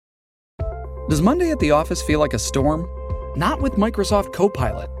Does Monday at the office feel like a storm? Not with Microsoft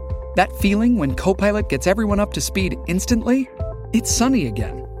Copilot. That feeling when Copilot gets everyone up to speed instantly? It's sunny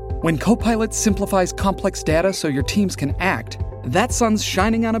again. When Copilot simplifies complex data so your teams can act, that sun's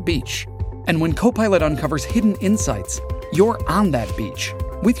shining on a beach. And when Copilot uncovers hidden insights, you're on that beach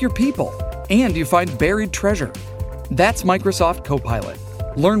with your people, and you find buried treasure. That's Microsoft Copilot.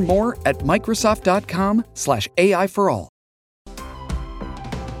 Learn more at Microsoft.com/AI for all.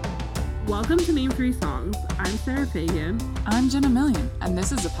 Welcome to Name 3 Songs. I'm Sarah Fagan. I'm Jenna Million, and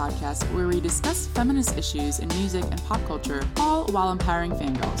this is a podcast where we discuss feminist issues in music and pop culture, all while empowering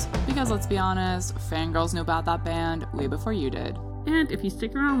fangirls. Because let's be honest, fangirls knew about that band way before you did. And if you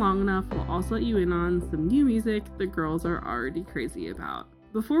stick around long enough, we'll also let you in on some new music the girls are already crazy about.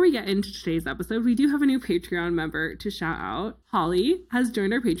 Before we get into today's episode, we do have a new Patreon member to shout out. Holly has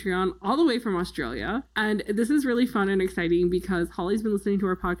joined our Patreon all the way from Australia. And this is really fun and exciting because Holly's been listening to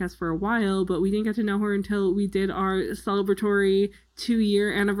our podcast for a while, but we didn't get to know her until we did our celebratory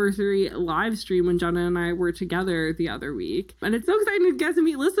 2-year anniversary live stream when Jenna and I were together the other week. And it's so exciting to get to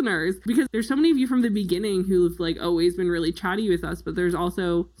meet listeners because there's so many of you from the beginning who've always been really chatty with us, but there's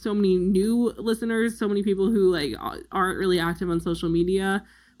also so many new listeners, so many people who aren't really active on social media.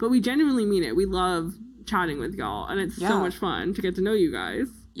 But we genuinely mean it. We love chatting with y'all, and it's so much fun to get to know you guys.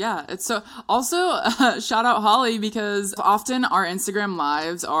 Yeah, it's so... Also, shout out Holly, because often our Instagram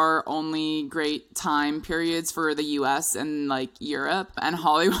lives are only great time periods for the US and, Europe. And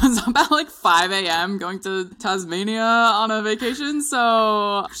Holly was up at, 5 a.m. going to Tasmania on a vacation.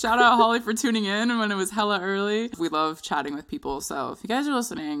 So, shout out Holly for tuning in when it was hella early. We love chatting with people. So, if you guys are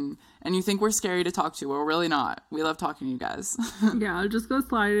listening and you think we're scary to talk to, we're really not. We love talking to you guys. Yeah, just go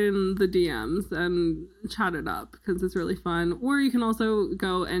slide in the DMs and chat it up because it's really fun. Or you can also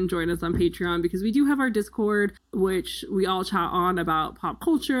go and join us on Patreon because we do have our Discord, which we all chat on about pop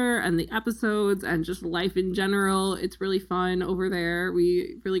culture and the episodes and just life in general. It's really fun over there.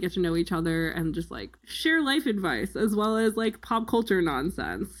 We really get to know each other and just share life advice as well as pop culture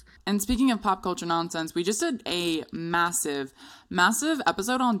nonsense. And speaking of pop culture nonsense, we just did a massive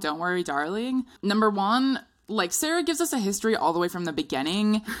episode on Don't Worry, Darling. Number one, Sarah gives us a history all the way from the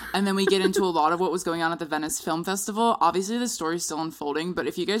beginning, and then we get into a lot of what was going on at the Venice Film Festival. Obviously, the story's still unfolding, but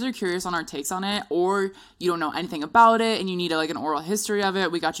if you guys are curious on our takes on it, or you don't know anything about it, and you need an oral history of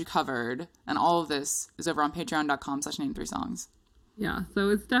it, we got you covered. And all of this is over on patreon.com/name3songs. Yeah, so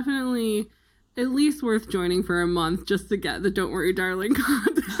it's definitely at least worth joining for a month just to get the Don't Worry Darling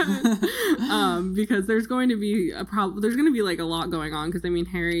content. Because there's going to be a lot going on because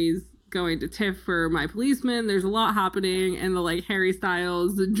Harry's going to TIFF for My Policeman. There's a lot happening in the Harry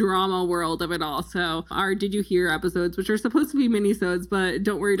Styles drama world of it all. So our Did You Hear episodes, which are supposed to be mini-sodes, but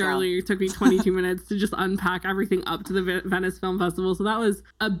Don't Worry Darling, it took me 22 minutes to just unpack everything up to the Venice Film Festival. So that was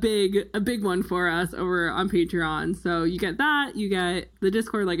a big one for us over on Patreon. So you get that, you get the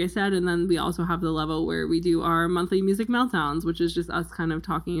Discord, like I said, and then we also have the level where we do our monthly music meltdowns, which is just us kind of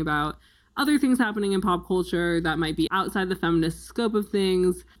talking about other things happening in pop culture that might be outside the feminist scope of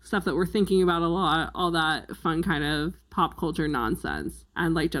things, stuff that we're thinking about a lot, all that fun kind of pop culture nonsense.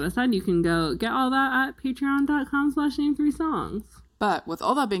 And like Jenna said, you can go get all that at patreon.com/name3songs. But with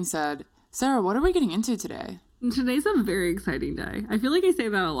all that being said, Sarah, what are we getting into today? Today's a very exciting day. I feel like I say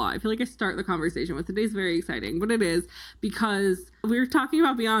that a lot. I feel like I start the conversation with today's very exciting, but it is because we're talking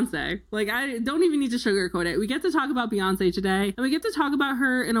about Beyonce. I don't even need to sugarcoat it. We get to talk about Beyonce today, and we get to talk about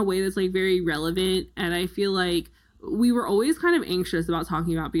her in a way that's very relevant. And I feel like we were always kind of anxious about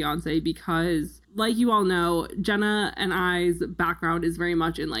talking about Beyonce because, like you all know, Jenna and I's background is very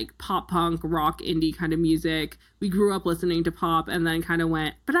much in pop punk, rock, indie kind of music. We grew up listening to pop and then kind of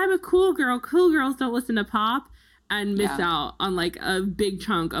went, but I'm a cool girl. Cool girls don't listen to pop. And missed out on a big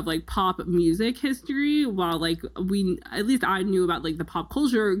chunk of pop music history while at least I knew about the pop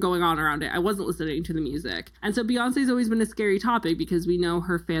culture going on around it. I wasn't listening to the music. And so Beyonce's always been a scary topic because we know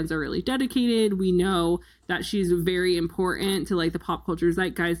her fans are really dedicated. We know that she's very important to the pop culture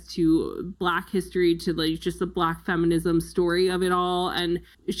zeitgeist, to Black history, to just the Black feminism story of it all. And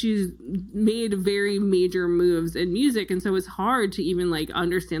she's made very major moves in music. And so it's hard to even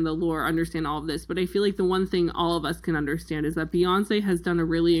understand the lore, understand all of this. But I feel the one thing all of us can understand is that Beyonce has done a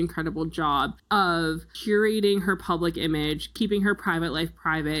really incredible job of curating her public image, keeping her private life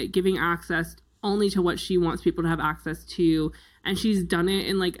private, giving access only to what she wants people to have access to. And she's done it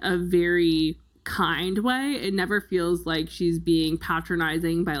in a very kind way. It never feels like she's being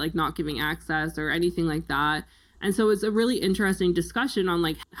patronizing by not giving access or anything like that. And so it's a really interesting discussion on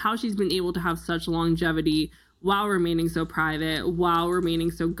how she's been able to have such longevity while remaining so private, while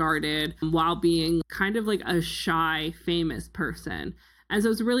remaining so guarded, while being kind of a shy, famous person. And so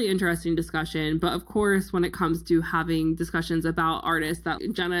it's a really interesting discussion. But of course, when it comes to having discussions about artists that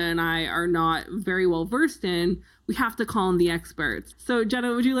Jenna and I are not very well versed in, we have to call on the experts. So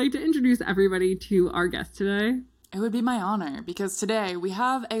Jenna, would you like to introduce everybody to our guest today? It would be my honor, because today we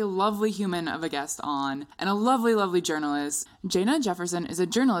have a lovely human of a guest on, and a lovely, lovely journalist. Jana Jefferson is a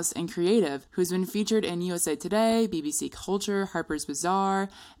journalist and creative who's been featured in USA Today, BBC Culture, Harper's Bazaar,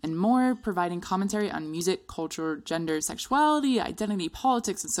 and more, providing commentary on music, culture, gender, sexuality, identity,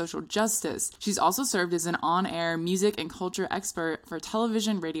 politics, and social justice. She's also served as an on-air music and culture expert for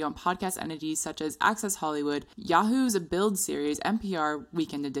television, radio, and podcast entities such as Access Hollywood, Yahoo's Build series, NPR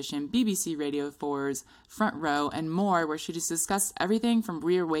Weekend Edition, BBC Radio 4's Front Row, and more, where she just discussed everything from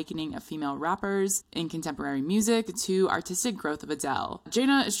reawakening of female rappers in contemporary music to artistic growth of Adele.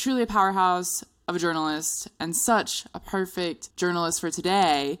 Jana is truly a powerhouse of a journalist and such a perfect journalist for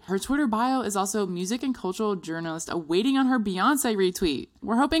today. Her Twitter bio is also music and cultural journalist awaiting on her Beyonce retweet.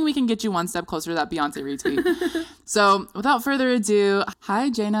 We're hoping we can get you one step closer to that Beyonce retweet. So without further ado, hi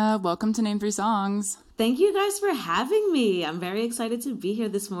Jana, welcome to Name 3 Songs. Thank you guys for having me. I'm very excited to be here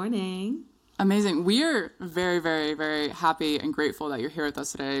this morning. Amazing. We are very, very, very happy and grateful that you're here with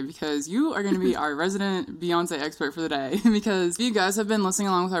us today, because you are going to be our resident Beyonce expert for the day. Because if you guys have been listening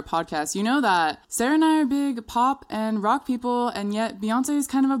along with our podcast, you know that Sarah and I are big pop and rock people, and yet Beyonce is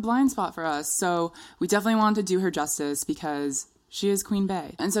kind of a blind spot for us. So we definitely wanted to do her justice, because she is Queen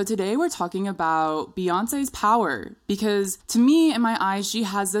Bey. And so today we're talking about Beyonce's power, because to me, in my eyes, she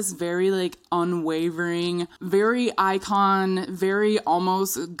has this very unwavering, very icon, very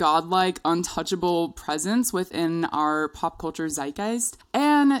almost godlike, untouchable presence within our pop culture zeitgeist.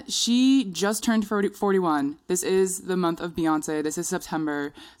 And she just turned 41. This is the month of Beyonce. This is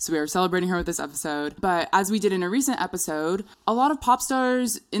September. So we are celebrating her with this episode. But as we did in a recent episode, a lot of pop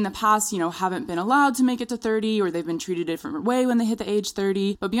stars in the past, haven't been allowed to make it to 30, or they've been treated a different way when they hit the age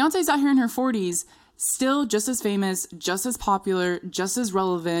 30. But Beyonce's out here in her 40s, still just as famous, just as popular, just as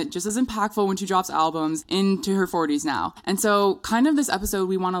relevant, just as impactful when she drops albums into her 40s now. And so kind of this episode,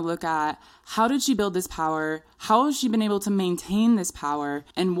 we want to look at how did she build this power? How has she been able to maintain this power?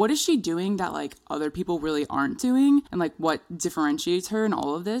 And what is she doing that other people really aren't doing? And what differentiates her in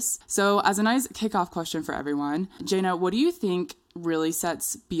all of this? So as a nice kickoff question for everyone, Jana, what do you think really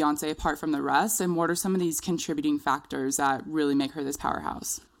sets Beyonce apart from the rest? And what are some of these contributing factors that really make her this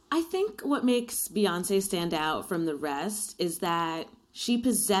powerhouse? I think what makes Beyonce stand out from the rest is that she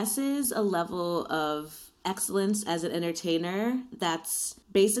possesses a level of excellence as an entertainer that's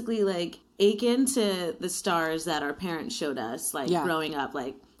basically akin to the stars that our parents showed us growing up.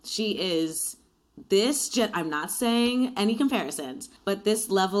 She is this, I'm not saying any comparisons, but this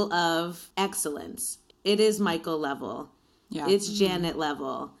level of excellence. It is Michael level. Yeah. It's Janet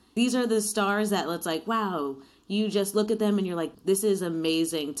level. These are the stars that it's wow, you just look at them and you're like, this is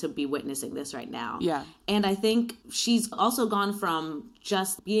amazing to be witnessing this right now. Yeah. And I think she's also gone from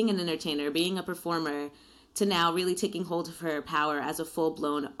just being an entertainer, being a performer, to now really taking hold of her power as a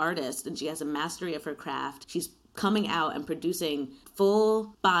full-blown artist. And she has a mastery of her craft. She's coming out and producing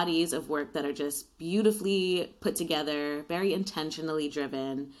full bodies of work that are just beautifully put together, very intentionally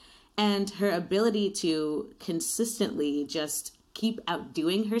driven. And her ability to consistently just keep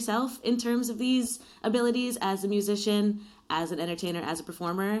outdoing herself in terms of these abilities as a musician, as an entertainer, as a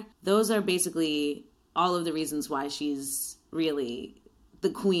performer. Those are basically all of the reasons why she's really the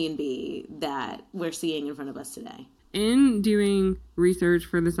queen bee that we're seeing in front of us today. In doing research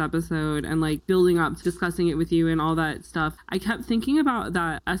for this episode and building up, discussing it with you and all that stuff, I kept thinking about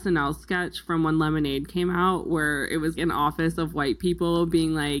that SNL sketch from when Lemonade came out, where it was an office of white people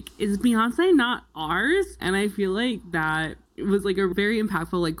being is Beyonce not ours? And I feel that it was a very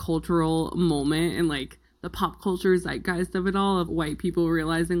impactful cultural moment and the pop culture zeitgeist of it all, of white people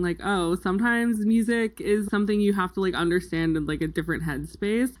realizing oh, sometimes music is something you have to understand in a different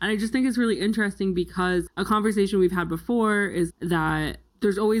headspace. And I just think it's really interesting, because a conversation we've had before is that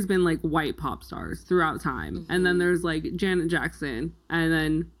there's always been white pop stars throughout time. Mm-hmm. And then there's Janet Jackson, and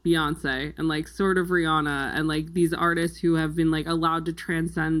then Beyonce, and sort of Rihanna, and these artists who have been allowed to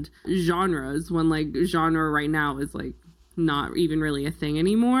transcend genres, when genre right now is not even really a thing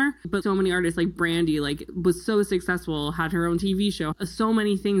anymore. But so many artists Brandy was so successful, had her own TV show, so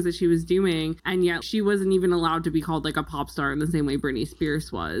many things that she was doing, and yet she wasn't even allowed to be called a pop star in the same way Britney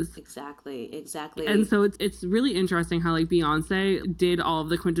Spears was. Exactly. And so it's really interesting how Beyonce did all of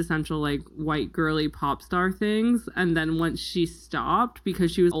the quintessential white girly pop star things, and then once she stopped,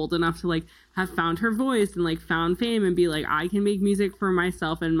 because she was old enough to have found her voice and found fame and be I can make music for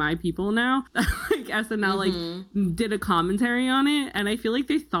myself and my people now. SNL did a comedy commentary on it, and I feel like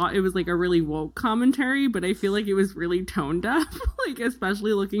they thought it was like a really woke commentary, but I feel like it was really tone deaf, like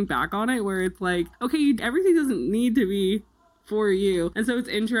especially looking back on it, where it's like, okay, everything doesn't need to be for you. And so it's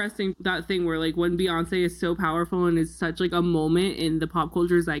interesting, that thing where like when Beyonce is so powerful and is such like a moment in the pop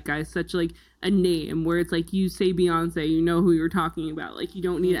culture zeitgeist, such like a name where it's like, you say Beyonce, you know who you're talking about, like you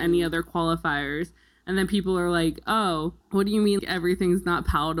don't need any other qualifiers. And then people are like, oh, what do you mean everything's not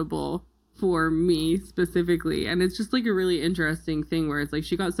palatable for me specifically? And it's just like a really interesting thing where it's like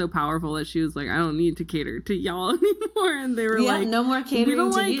she got so powerful that she was like, I don't need to cater to y'all anymore. And they were like, no more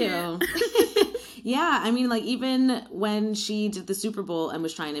catering to you. It. Yeah, I mean, like, even when she did the Super Bowl and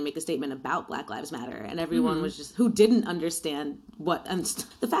was trying to make a statement about Black Lives Matter, and everyone was just, who didn't understand what, and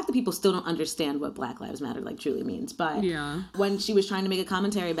the fact that people still don't understand what Black Lives Matter, like, truly means. But when she was trying to make a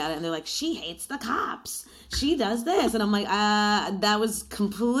commentary about it, and they're like, she hates the cops, she does this. And I'm like, that was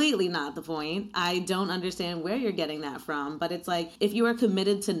completely not the point. I don't understand where you're getting that from. But it's like, if you are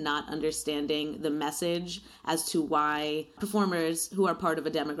committed to not understanding the message as to why performers who are part of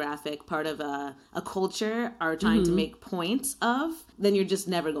a demographic, part of a culture are trying to make points of, then you're just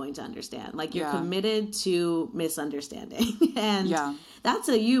never going to understand. Like, you're committed to misunderstanding. And that's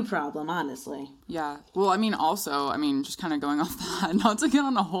a you problem, honestly. Yeah. Well, I mean, also, just kind of going off that, not to get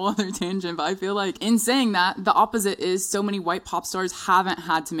on a whole other tangent, but I feel like in saying that, the opposite is so many white pop stars haven't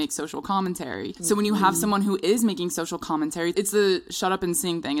had to make social commentary. So when you have someone who is making social commentary, it's the shut up and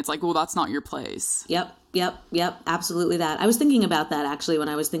sing thing. It's like, well, that's not your place. Yep. Absolutely that. I was thinking about that, actually, when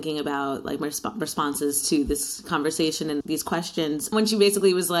I was thinking about, like, my responses to this conversation and these questions. When she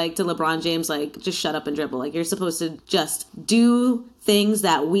basically was like to LeBron James, like, just shut up and dribble. Like, you're supposed to just do things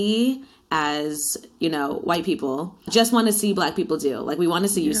that we, as, you know, white people, just want to see Black people do. Like, we want to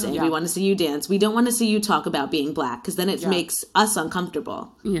see you sing. We want to see you dance. We don't want to see you talk about being Black, because then it makes us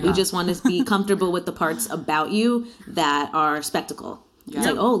uncomfortable. We just want to be comfortable with the parts about you that are spectacle. It's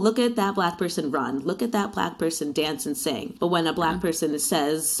like, oh, look at that Black person run. Look at that Black person dance and sing. But when a Black person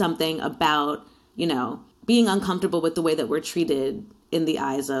says something about, you know, being uncomfortable with the way that we're treated in the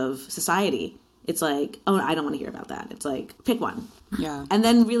eyes of society, it's like, oh, I don't want to hear about that. It's like, pick one. Yeah. And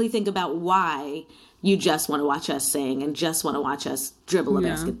then really think about why you just want to watch us sing and just want to watch us dribble a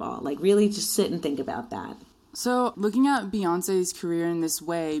basketball. Like, really just sit and think about that. So looking at Beyonce's career in this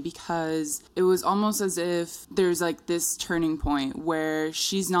way, because it was almost as if there's like this turning point where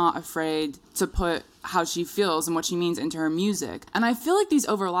she's not afraid to put how she feels and what she means into her music. And I feel like these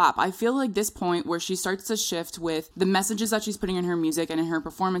overlap. I feel like this point where she starts to shift with the messages that she's putting in her music and in her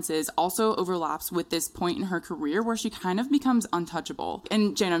performances also overlaps with this point in her career where she kind of becomes untouchable.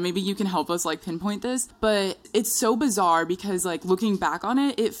 And Jana, maybe you can help us like pinpoint this, but it's so bizarre because like looking back on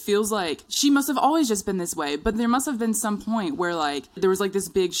it, it feels like she must have always just been this way, but there must have been some point where like there was like this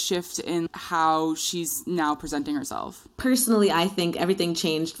big shift in how she's now presenting herself. Personally, I think everything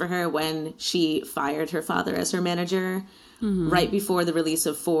changed for her when she fired her father as her manager right before the release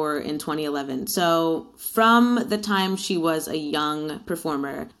of 4 in 2011. So from the time she was a young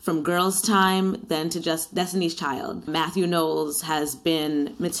performer, from Girls' Time, then to just Destiny's Child, Matthew Knowles has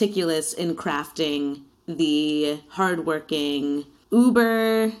been meticulous in crafting the hardworking,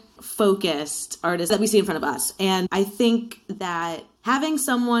 uber-focused artist that we see in front of us. And I think that having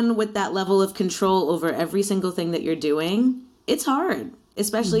someone with that level of control over every single thing that you're doing, it's hard.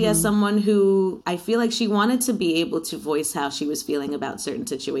 Especially as someone who I feel like she wanted to be able to voice how she was feeling about certain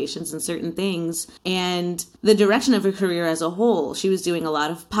situations and certain things. And the direction of her career as a whole, she was doing a lot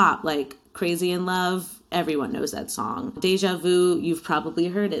of pop, like Crazy in Love. Everyone knows that song. Deja Vu, you've probably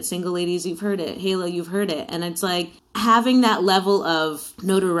heard it. Single Ladies, you've heard it. Halo, you've heard it. And it's like having that level of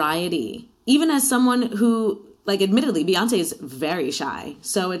notoriety, even as someone who, like, admittedly, Beyonce is very shy.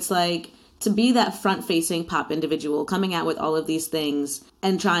 So it's like, to be that front-facing pop individual coming out with all of these things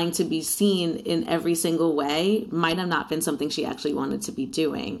and trying to be seen in every single way might have not been something she actually wanted to be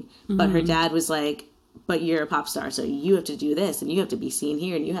doing. But her dad was like, but you're a pop star, so you have to do this, and you have to be seen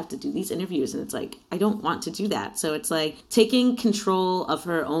here, and you have to do these interviews. And it's like, I don't want to do that. So it's like taking control of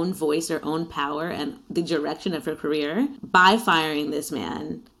her own voice, her own power, and the direction of her career by firing this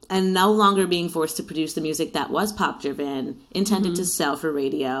man and no longer being forced to produce the music that was pop-driven, intended to sell for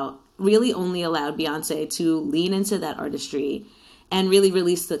radio, really only allowed Beyonce to lean into that artistry and really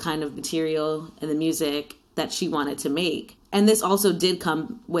release the kind of material and the music that she wanted to make. And this also did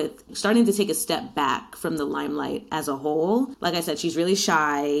come with starting to take a step back from the limelight as a whole. Like I said, she's really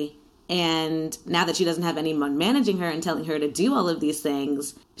shy. And now that she doesn't have anyone managing her and telling her to do all of these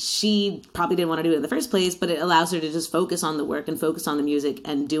things, she probably didn't want to do it in the first place, but it allows her to just focus on the work and focus on the music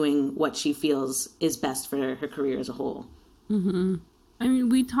and doing what she feels is best for her career as a whole. I mean,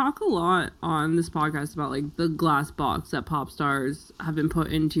 we talk a lot on this podcast about like the glass box that pop stars have been put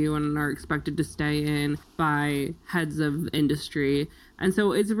into and are expected to stay in by heads of industry. And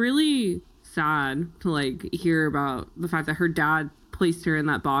so it's really sad to like hear about the fact that her dad placed her in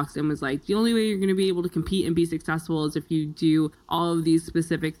that box and was like, the only way you're going to be able to compete and be successful is if you do all of these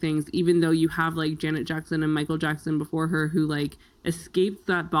specific things, even though you have like Janet Jackson and Michael Jackson before her who like escaped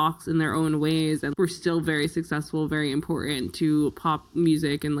that box in their own ways and were still very successful, very important to pop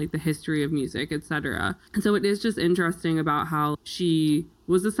music and like the history of music, etc. And so it is just interesting about how she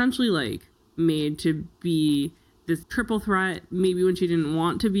was essentially like made to be this triple threat, maybe when she didn't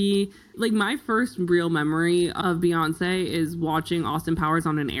want to be. Like, my first real memory of Beyonce is watching Austin Powers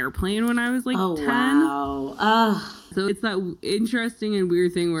on an airplane when I was like 10. Wow. So it's that interesting and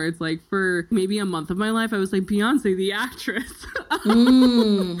weird thing where it's like for maybe a month of my life, I was like, Beyonce, the actress.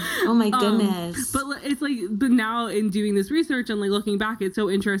 Oh my goodness. But it's like, but now in doing this research and like looking back, it's so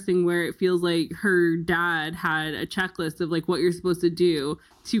interesting where it feels like her dad had a checklist of like what you're supposed to do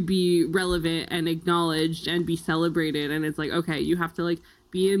to be relevant and acknowledged and be celebrated. And it's like, okay, you have to like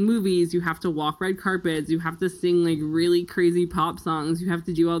be in movies, you have to walk red carpets, you have to sing like really crazy pop songs, you have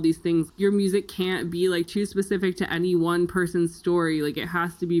to do all these things. Your music can't be like too specific to any one person's story. Like, it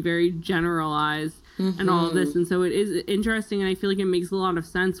has to be very generalized and all of this. And so it is interesting, and I feel like it makes a lot of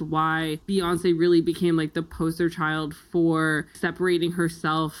sense why Beyonce really became like the poster child for separating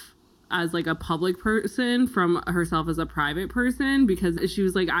herself as like a public person from herself as a private person, because she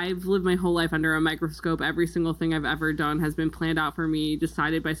was like, I've lived my whole life under a microscope. Every single thing I've ever done has been planned out for me,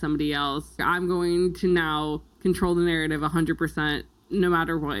 decided by somebody else. I'm going to now control the narrative 100% no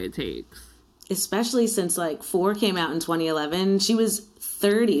matter what it takes. Especially since like 4 came out in 2011. She was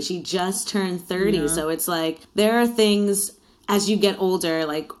 30. She just turned 30. Yeah. So it's like there are things as you get older,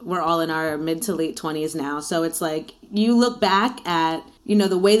 like we're all in our mid to late 20s now. So it's like you look back at, you know,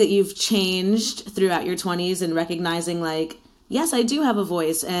 the way that you've changed throughout your 20s and recognizing like, yes, I do have a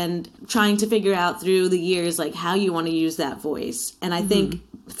voice, and trying to figure out through the years like how you want to use that voice. And I think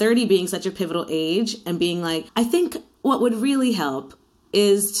 30 being such a pivotal age and being like, I think what would really help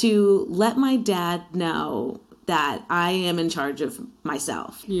is to let my dad know that I am in charge of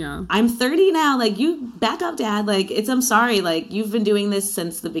myself. Yeah. I'm 30 now. Like, you back up, Dad. Like, I'm sorry. Like, you've been doing this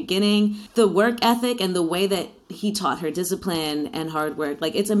since the beginning. The work ethic and the way that he taught her discipline and hard work,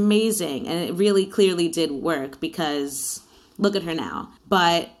 like, it's amazing. And it really clearly did work, because look at her now.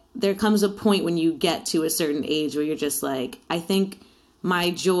 But there comes a point when you get to a certain age where you're just like, I think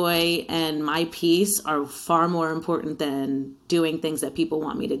my joy and my peace are far more important than doing things that people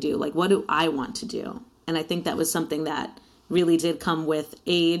want me to do. Like, what do I want to do? And I think that was something that really did come with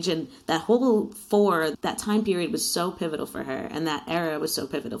age, and that whole 4, that time period was so pivotal for her, and that era was so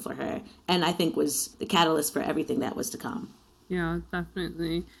pivotal for her, and I think was the catalyst for everything that was to come. Yeah,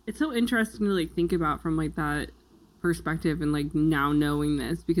 definitely. It's so interesting to like think about from like that perspective, and like now knowing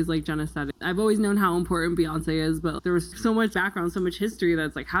this, because like Jenna said, I've always known how important Beyonce is, but there was so much background, so much history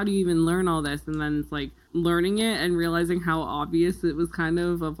that's like, how do you even learn all this? And then it's like learning it and realizing how obvious it was kind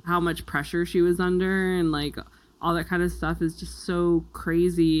of how much pressure she was under, and like all that kind of stuff is just so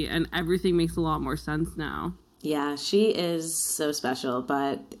crazy, and everything makes a lot more sense now. Yeah, she is so special.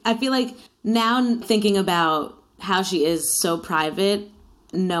 But I feel like now thinking about how she is so private,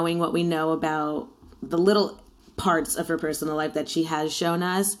 knowing what we know about the little parts of her personal life that she has shown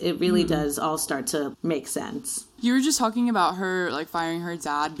us, it really does all start to make sense. You were just talking about her, like, firing her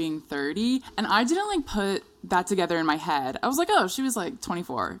dad being 30, and I didn't, like, put that together in my head. I was like, oh, she was, like,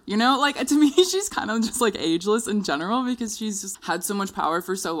 24. You know? Like, to me, she's kind of just, like, ageless in general, because she's just had so much power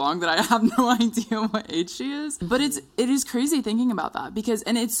for so long that I have no idea what age she is. But it is crazy thinking about that, because,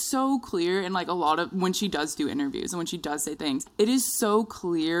 and it's so clear in, like, a lot of, when she does do interviews and when she does say things, it is so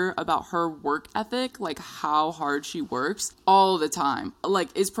clear about her work ethic, like, how hard she works all the time.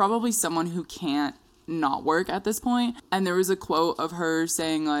 Like, is probably someone who can't not work at this point. And there was a quote of her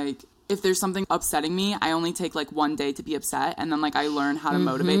saying, like, if there's something upsetting me, I only take like one day to be upset, and then like I learn how to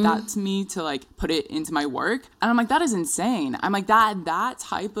motivate that to me to like put it into my work. And I'm like, that is insane. I'm like, that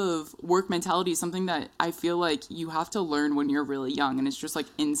type of work mentality is something that I feel like you have to learn when you're really young, and it's just like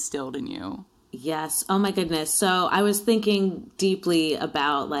instilled in you. Yes. Oh my goodness. So I was thinking deeply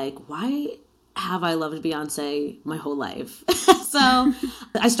about like, why have I loved Beyonce my whole life? So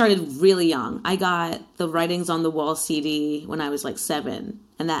I started really young. I got the Writings on the Wall CD when I was like 7.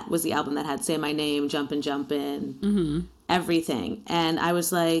 And that was the album that had Say My Name, Jumpin', Jumpin', everything. And I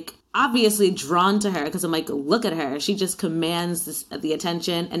was like, obviously drawn to her because I'm like, look at her. She just commands the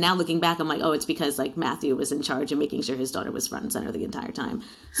attention. And now looking back, I'm like, oh, it's because like Matthew was in charge and making sure his daughter was front and center the entire time.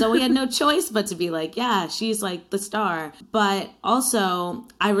 So we had no choice but to be like, yeah, she's like the star. But also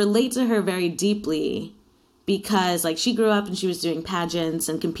I relate to her very deeply because like she grew up and she was doing pageants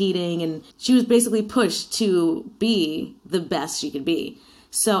and competing and she was basically pushed to be the best she could be.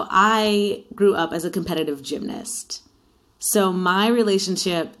 So I grew up as a competitive gymnast. So my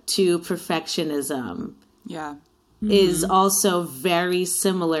relationship to perfectionism is also very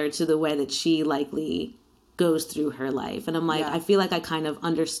similar to the way that she likely goes through her life. And I'm like, I feel like I kind of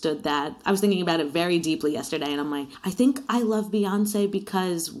understood that. I was thinking about it very deeply yesterday. And I'm like, I think I love Beyonce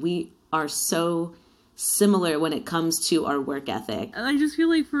because we are so similar when it comes to our work ethic. I just feel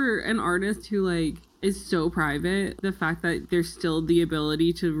like for an artist who like is so private, the fact that there's still the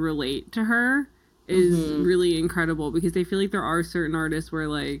ability to relate to her is really incredible, because I feel like there are certain artists where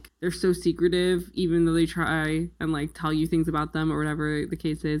like they're so secretive, even though they try and like tell you things about them or whatever the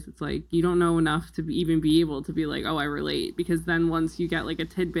case is. It's like you don't know enough to even be able to be like, oh, I relate, because then once you get like a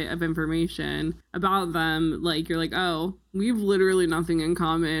tidbit of information about them, like you're like, oh, we have literally nothing in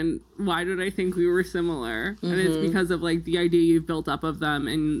common. Why did I think we were similar? And it's because of like the idea you've built up of them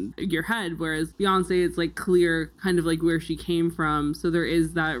in your head. Whereas Beyonce, it's like clear kind of like where she came from. So there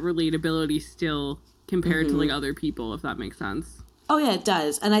is that relatability still compared to like other people, if that makes sense. Oh yeah, it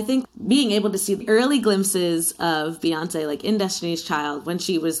does. And I think being able to see the early glimpses of Beyonce, like in Destiny's Child, when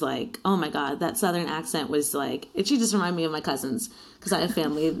she was like, oh my God, that Southern accent was like, she just reminded me of my cousins, because I have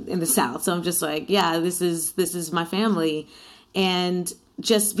family in the South. So I'm just like, yeah, this is my family. And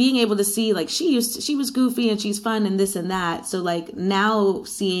just being able to see like she was goofy and she's fun and this and that. So like now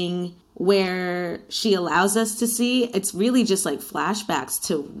seeing where she allows us to see, it's really just like flashbacks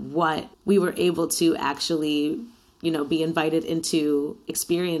to what we were able to actually, you know, be invited into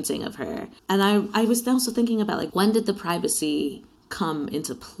experiencing of her. And I was also thinking about like, when did the privacy come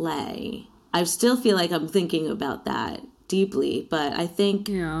into play? I still feel like I'm thinking about that deeply, but I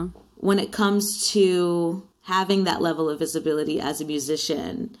think when it comes to having that level of visibility as a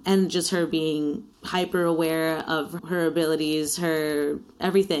musician and just her being hyper aware of her abilities, her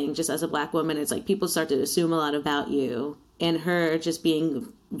everything, just as a Black woman, it's like people start to assume a lot about you, and her just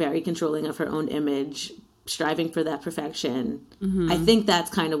being very controlling of her own image, striving for that perfection. I think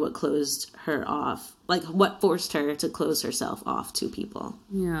that's kind of what closed her off, like what forced her to close herself off to people.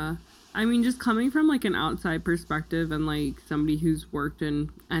 Yeah. I mean, just coming from like an outside perspective and like somebody who's worked in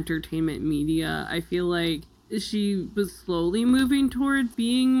entertainment media, I feel like she was slowly moving towards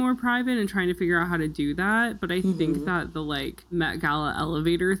being more private and trying to figure out how to do that. But I think that the like Met Gala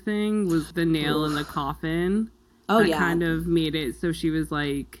elevator thing was the nail in the coffin. That kind of made it so she was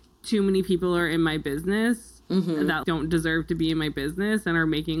like, too many people are in my business that don't deserve to be in my business and are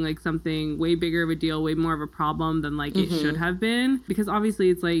making like something way bigger of a deal, way more of a problem than like it should have been. Because obviously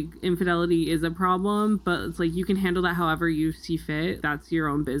it's like infidelity is a problem, but it's like you can handle that however you see fit. That's your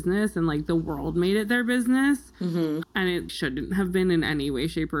own business, and like the world made it their business, and it shouldn't have been in any way,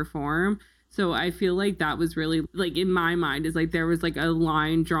 shape, or form. So I feel like that was really, like, in my mind, is like there was like a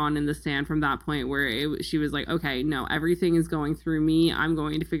line drawn in the sand from that point where she was like, okay, no, everything is going through me. I'm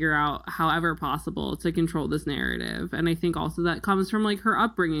going to figure out however possible to control this narrative. And I think also that comes from like her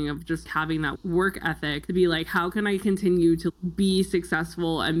upbringing of just having that work ethic to be like, how can I continue to be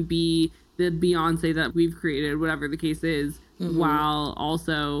successful and be the Beyonce that we've created, whatever the case is, while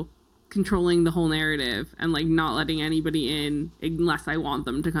also controlling the whole narrative and like not letting anybody in unless I want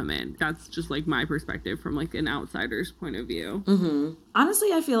them to come in. That's just like my perspective from like an outsider's point of view.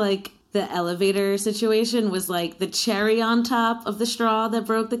 Honestly, I feel like the elevator situation was like the cherry on top of the straw that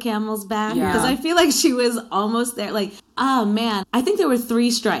broke the camel's back, because I feel like she was almost there. Like, oh man, I think there were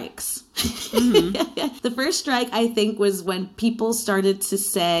 3 strikes. The first strike, I think, was when people started to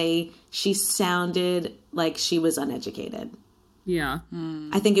say she sounded like she was uneducated. Yeah.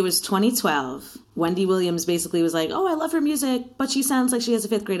 I think it was 2012. Wendy Williams basically was like, oh, I love her music, but she sounds like she has a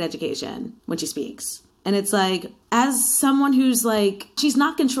 5th grade education when she speaks. And it's like, as someone who's like, she's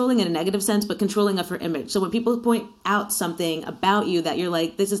not controlling in a negative sense, but controlling of her image. So when people point out something about you that you're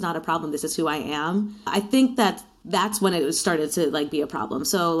like, this is not a problem, this is who I am, I think that's when it started to like be a problem.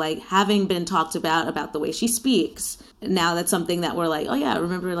 So like having been talked about the way she speaks, now that's something that we're like, oh yeah,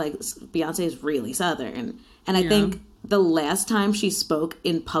 remember like Beyonce is really Southern. And I think the last time she spoke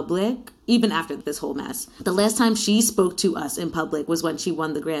in public, even after this whole mess, the last time she spoke to us in public was when she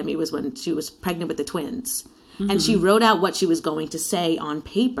won the Grammy, was when she was pregnant with the twins. And she wrote out what she was going to say on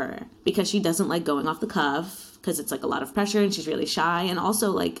paper, because she doesn't like going off the cuff, because it's like a lot of pressure and she's really shy. And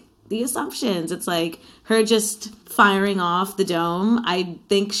also like the assumptions. It's like her just firing off the dome. I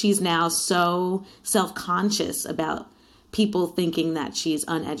think she's now so self-conscious about people thinking that she's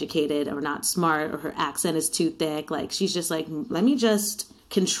uneducated or not smart or her accent is too thick. Like, she's just like, let me just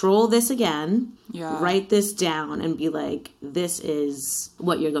control this again, write this down and be like, this is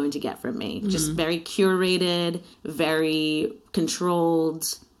what you're going to get from me. Just very curated, very controlled.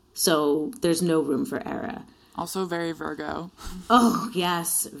 So there's no room for error. Also very Virgo. Oh,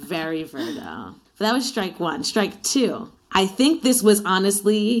 yes. Very Virgo. So that was strike one. Strike two. I think this was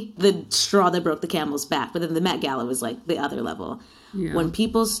honestly the straw that broke the camel's back. But then the Met Gala was like the other level. Yeah. When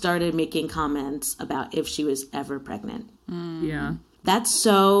people started making comments about if she was ever pregnant. Yeah. That's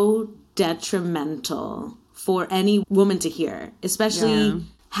so detrimental for any woman to hear, especially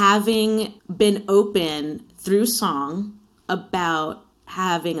having been open through song about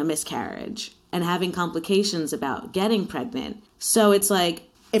having a miscarriage and having complications about getting pregnant. So it's like,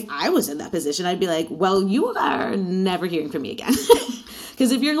 if I was in that position, I'd be like, well, you are never hearing from me again.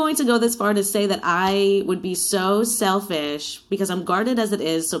 Because if you're going to go this far to say that I would be so selfish because I'm guarded as it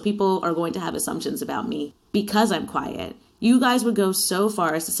is, so people are going to have assumptions about me because I'm quiet. You guys would go so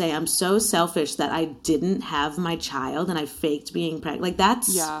far as to say I'm so selfish that I didn't have my child and I faked being pregnant. Like,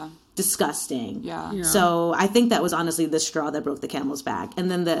 that's disgusting. Yeah. So I think that was honestly the straw that broke the camel's back. And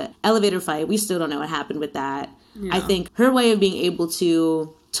then the elevator fight, we still don't know what happened with that. Yeah. I think her way of being able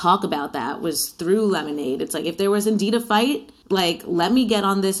to talk about that was through Lemonade. It's like, if there was indeed a fight, like, let me get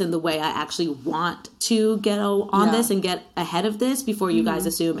on this in the way I actually want to get on this and get ahead of this before you guys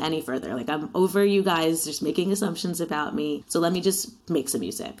assume any further. Like, I'm over you guys just making assumptions about me. So let me just make some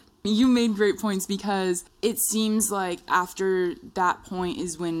music. You made great points, because it seems like after that point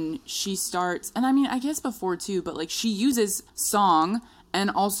is when she starts, and I mean, I guess before too, but like, she uses song and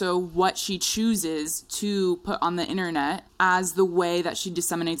also what she chooses to put on the internet as the way that she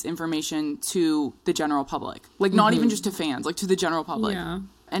disseminates information to the general public. Like, not even just to fans, like to the general public. Yeah.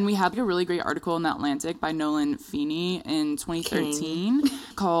 And we had a really great article in The Atlantic by Nolan Feeney in 2013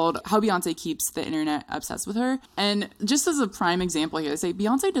 called How Beyonce Keeps the Internet Obsessed with Her. And just as a prime example here, they say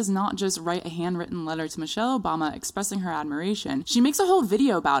Beyonce does not just write a handwritten letter to Michelle Obama expressing her admiration. She makes a whole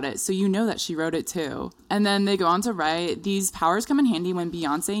video about it, so you know that she wrote it too. And then they go on to write, these powers come in handy when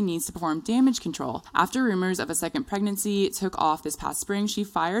Beyonce needs to perform damage control. After rumors of a second pregnancy took off this past spring, she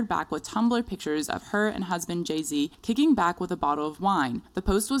fired back with Tumblr pictures of her and husband Jay-Z kicking back with a bottle of wine. The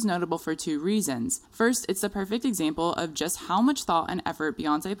post was notable for two reasons. First, it's the perfect example of just how much thought and effort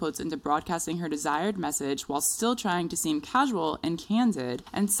Beyonce puts into broadcasting her desired message while still trying to seem casual and candid.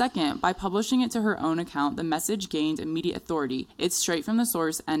 And second, by publishing it to her own account, the message gained immediate authority. It's straight from the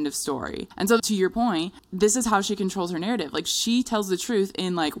source, end of story. And so, to your point, this is how she controls her narrative. Like, she tells the truth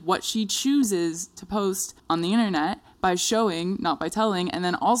in like what she chooses to post on the internet by showing, not by telling, and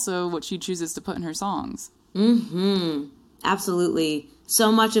then also what she chooses to put in her songs. Absolutely. So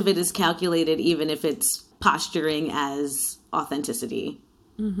much of it is calculated, even if it's posturing as authenticity.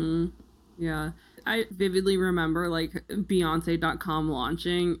 Yeah. I vividly remember, like, Beyonce.com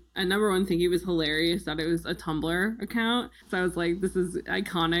launching. And number one thing, it was hilarious that it was a Tumblr account. So I was like, this is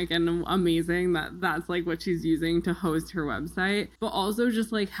iconic and amazing that that's, like, what she's using to host her website. But also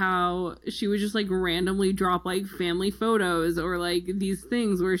just, like, how she would just, like, randomly drop, like, family photos or, like, these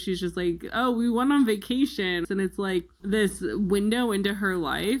things where she's just like, oh, we went on vacation. And it's, like, this window into her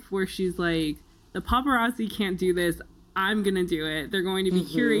life where she's like, the paparazzi can't do this. I'm going to do it. They're going to be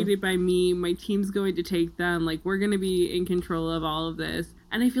curated by me. My team's going to take them. Like, we're going to be in control of all of this.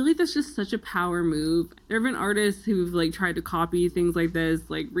 And I feel like that's just such a power move. There have been artists who've, like, tried to copy things like this.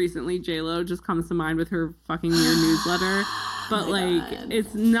 Like, recently, J-Lo just comes to mind with her fucking weird newsletter. But,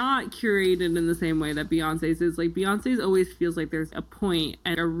 it's not curated in the same way that Beyonce's is. Like, Beyonce's always feels like there's a point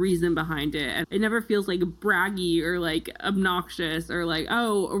and a reason behind it. And it never feels, like, braggy or, like, obnoxious or, like,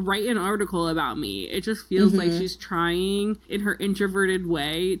 oh, write an article about me. It just feels like she's trying in her introverted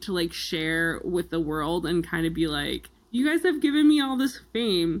way to, like, share with the world and kind of be like, you guys have given me all this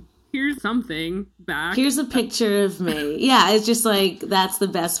fame. Here's something back. Here's a picture of me. Yeah, it's just like, that's the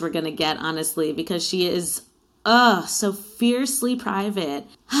best we're going to get, honestly, because she is, so fiercely private.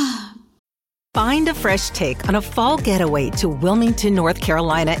 Find a fresh take on a fall getaway to Wilmington, North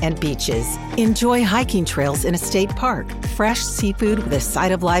Carolina and beaches. Enjoy hiking trails in a state park, fresh seafood with a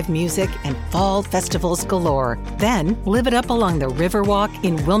side of live music, and fall festivals galore. Then live it up along the Riverwalk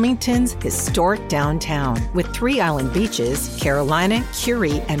in Wilmington's historic downtown. With 3 island beaches, Carolina,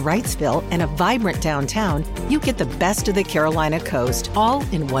 Curie, and Wrightsville, and a vibrant downtown, you get the best of the Carolina coast all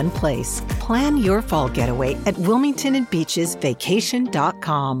in one place. Plan your fall getaway at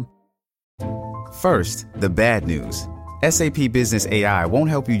WilmingtonandBeachesVacation.com. First, the bad news. SAP Business AI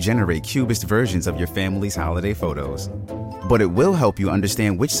won't help you generate cubist versions of your family's holiday photos. But it will help you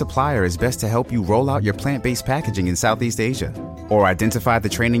understand which supplier is best to help you roll out your plant-based packaging in Southeast Asia, or identify the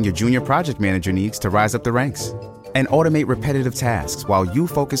training your junior project manager needs to rise up the ranks, and automate repetitive tasks while you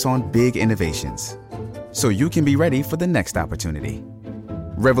focus on big innovations, so you can be ready for the next opportunity.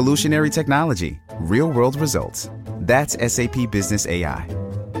 Revolutionary technology, real-world results. That's SAP Business AI.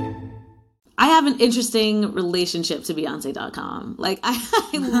 I have an interesting relationship to Beyonce.com. Like, I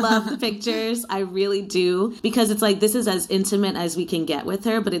love the pictures. I really do. Because it's like, this is as intimate as we can get with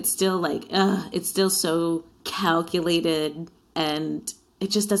her, but it's still like, it's still so calculated, and it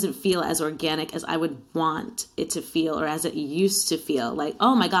just doesn't feel as organic as I would want it to feel, or as it used to feel. Like,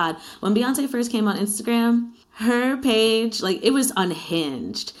 oh my God, when Beyonce first came on Instagram, her page, like, it was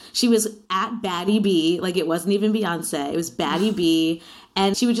unhinged. She was at Baddie B, like, it wasn't even Beyonce, it was Baddie B,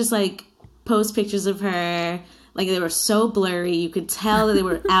 and she would just like post pictures of her, like, they were so blurry, you could tell that they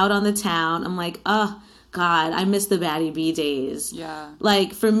were out on the town. I'm like, oh God, I miss the Baddie B days. Yeah.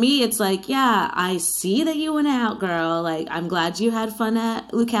 Like, for me, it's like, yeah, I see that you went out, girl. Like, I'm glad you had fun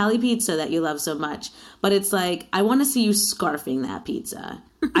at Lucali Pizza that you love so much. But it's like, I want to see you scarfing that pizza.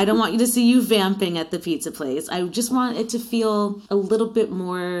 I don't want you to see you vamping at the pizza place. I just want it to feel a little bit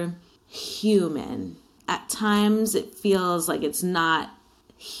more human. At times, it feels like it's not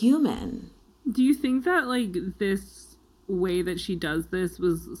human. Do you think that, like, this way that she does this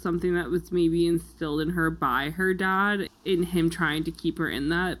was something that was maybe instilled in her by her dad, in him trying to keep her in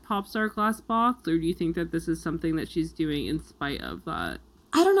that pop star glass box? Or do you think that this is something that she's doing in spite of that?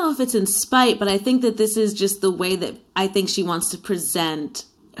 I don't know if it's in spite, but I think that this is just the way that I think she wants to present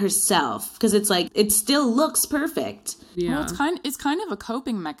herself, because it's like, it still looks perfect. Yeah. Well, it's kind of a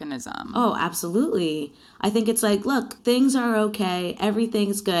coping mechanism. Oh, absolutely. I think it's like, look, things are okay.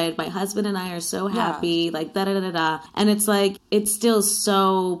 Everything's good. My husband and I are so happy. Like, da-da-da-da-da. And it's like, it's still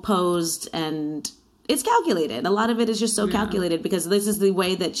so posed and it's calculated. A lot of it is just so calculated, because this is the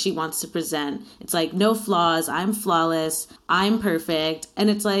way that she wants to present. It's like, no flaws. I'm flawless. I'm perfect. And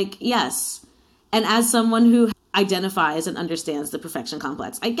it's like, yes. And as someone who identifies and understands the perfection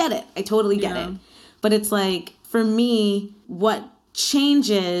complex, I get it. I totally get it. But it's like, for me, what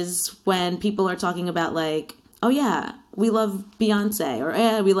changes when people are talking about, like, oh yeah, we love Beyonce,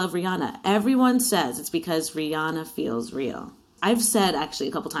 or we love Rihanna. Everyone says it's because Rihanna feels real. I've said actually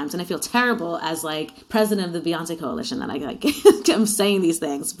a couple times, and I feel terrible as like president of the Beyonce Coalition that I like I'm saying these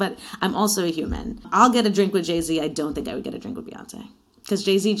things, but I'm also a human. I'll get a drink with Jay-Z. I don't think I would get a drink with Beyonce, because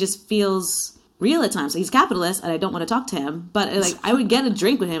Jay-Z just feels real at times. He's capitalist, and I don't want to talk to him, but like, I would get a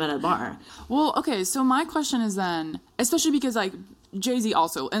drink with him at a bar. Well, okay, so my question is then, especially because like Jay-Z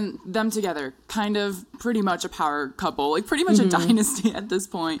also, and them together, kind of pretty much a power couple, like pretty much a dynasty at this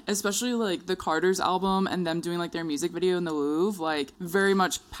point, especially like the Carter's album and them doing like their music video in the Louvre, like very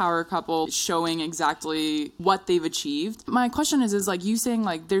much power couple, showing exactly what they've achieved. My question is like, you saying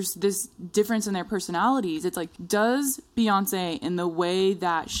like there's this difference in their personalities. It's like, does Beyonce, in the way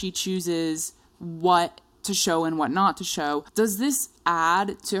that she chooses what to show and what not to show, does this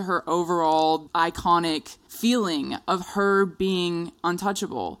add to her overall iconic feeling of her being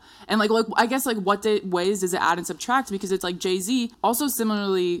untouchable? And like I guess like what ways does it add and subtract? Because it's like Jay-Z also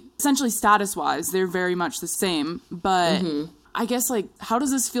similarly, essentially status wise, they're very much the same, but I guess like, how does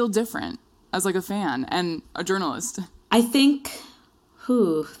this feel different as like a fan and a journalist? I think,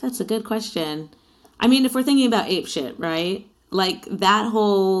 that's a good question. I mean, if we're thinking about Ape Shit, right? Like, that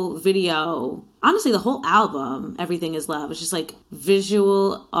whole video, honestly, the whole album, Everything Is Love, is just like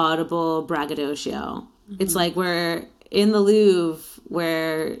visual, audible braggadocio. It's like we're in the Louvre,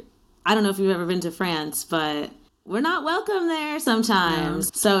 where, I don't know if you've ever been to France, but we're not welcome there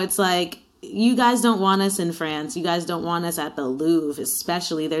sometimes. So it's like, you guys don't want us in France. You guys don't want us at the Louvre,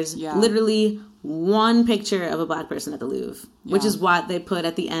 especially. There's literally one picture of a Black person at the Louvre, which is what they put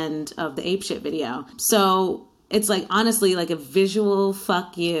at the end of the Ape Shit video. So it's like, honestly, like a visual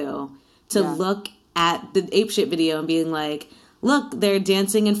fuck you to look at the Ape Shit video and being like, look, they're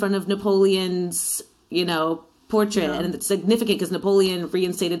dancing in front of Napoleon's, portrait. And it's significant because Napoleon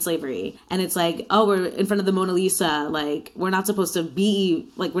reinstated slavery. And it's like, oh, we're in front of the Mona Lisa. Like, we're not supposed to be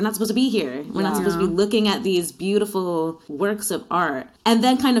here. We're not supposed to be looking at these beautiful works of art. And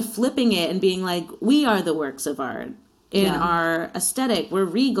then kind of flipping it and being like, we are the works of art. In our aesthetic, we're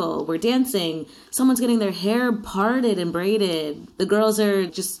regal, we're dancing, someone's getting their hair parted and braided. The girls are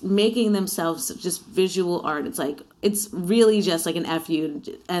just making themselves just visual art. It's like, it's really just like an FU,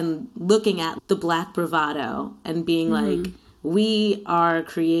 and looking at the Black bravado and being like, we are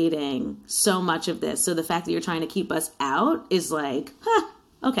creating so much of this. So the fact that you're trying to keep us out is like,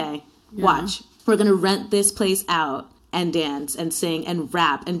 okay, watch. We're going to rent this place out and dance and sing and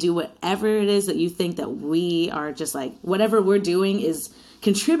rap and do whatever it is that you think that we are just like, whatever we're doing is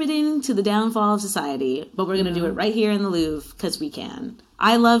contributing to the downfall of society, but we're going to do it right here in the Louvre because we can.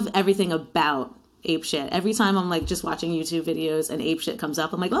 I love everything about Ape Shit. Every time I'm like just watching YouTube videos and Ape Shit comes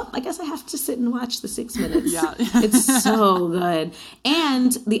up, I'm like, well, I guess I have to sit and watch the 6 minutes. Yeah. It's so good.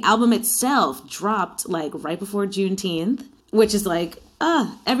 And the album itself dropped like right before Juneteenth, which is like,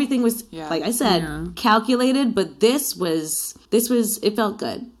 everything was, like I said, calculated, but this was, it felt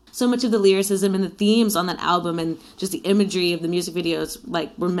good. So much of the lyricism and the themes on that album and just the imagery of the music videos,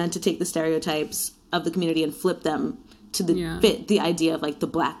 like, were meant to take the stereotypes of the community and flip them to fit the idea of like the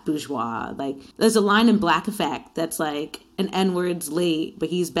black bourgeois. Like, there's a line in Black Effect that's like, an N-word's late, but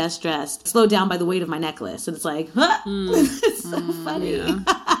he's best dressed, slowed down by the weight of my necklace. And it's like, it's so funny.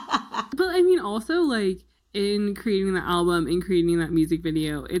 But I mean, also like, in creating the album, in creating that music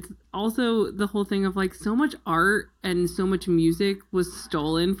video, it's also the whole thing of like, so much art and so much music was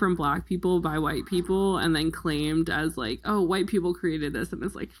stolen from Black people by white people and then claimed as like, oh, white people created this. And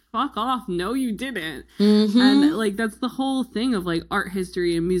it's like, fuck off. No, you didn't. And like, that's the whole thing of like art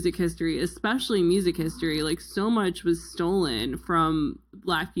history and music history, especially music history. Like, so much was stolen from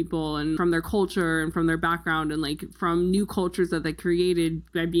Black people and from their culture and from their background and like from new cultures that they created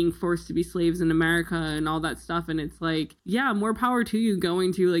by being forced to be slaves in America and all that stuff. And it's like, yeah, more power to you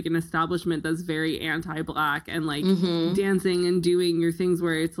going to like an establishment that's very anti-Black and like dancing and doing your things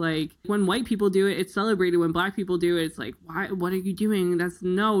where it's like, when white people do it, it's celebrated. When Black people do it, it's like, why? What are you doing?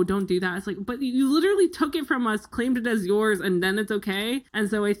 No, don't do that. It's like, but you literally took it from us, claimed it as yours, and then it's okay. And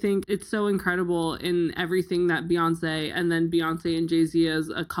so I think it's so incredible in everything that Beyonce and then Beyonce and Jay-Z as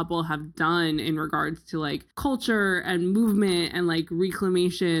a couple have done in regards to like culture and movement and like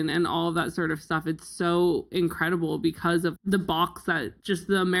reclamation and all of that sort of stuff. It's so incredible because of the box that just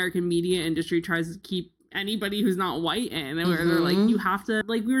the American media industry tries to keep anybody who's not white in, and where they're like, you have to,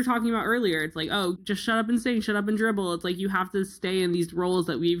 like we were talking about earlier, it's like, oh, just shut up and sing, shut up and dribble. It's like, you have to stay in these roles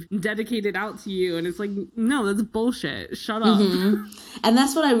that we've dedicated out to you, and it's like, no, that's bullshit. Shut up. And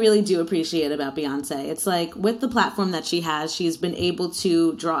that's what I really do appreciate about Beyonce. It's like, with the platform that she has, she's been able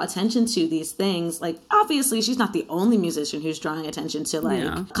to draw attention to these things. Like, obviously she's not the only musician who's drawing attention to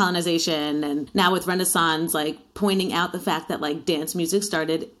like colonization, and now with Renaissance, like pointing out the fact that like dance music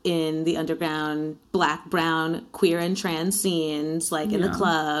started in the underground Black, brown, queer, and trans scenes, like in the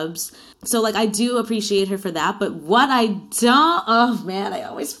clubs. So like, I do appreciate her for that. But what I don't, oh man,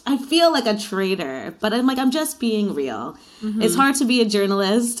 I feel like a traitor, but I'm like, I'm just being real. It's hard to be a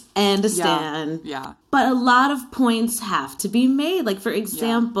journalist and a stan. But a lot of points have to be made. Like, for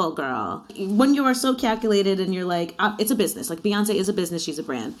example, girl, when you are so calculated and you're like, it's a business. Like, Beyonce is a business. She's a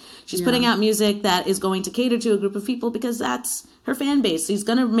brand. She's putting out music that is going to cater to a group of people because that's her fan base. She's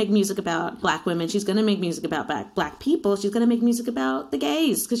going to make music about Black women. She's going to make music about Black people. She's going to make music about the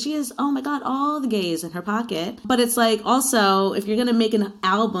gays because she has, oh my God, all the gays in her pocket. But it's like, also, if you're going to make an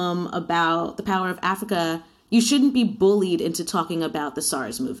album about the power of Africa, you shouldn't be bullied into talking about the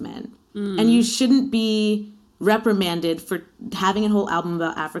SARS movement. And you shouldn't be reprimanded for having a whole album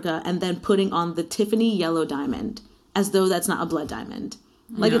about Africa and then putting on the Tiffany yellow diamond as though that's not a blood diamond.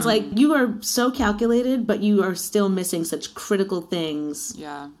 Like, it's like, you are so calculated, but you are still missing such critical things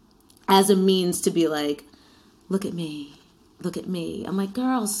as a means to be like, look at me, look at me. I'm like,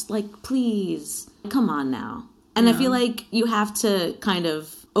 girls, like, please, come on now. And I feel like you have to kind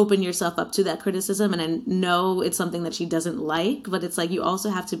of open yourself up to that criticism. And I know it's something that she doesn't like, but it's like, you also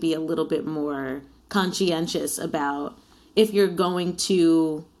have to be a little bit more conscientious about, if you're going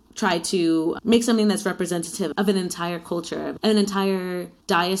to try to make something that's representative of an entire culture, an entire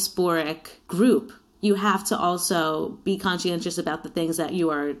diasporic group, you have to also be conscientious about the things that you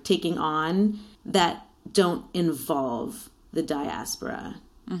are taking on that don't involve the diaspora.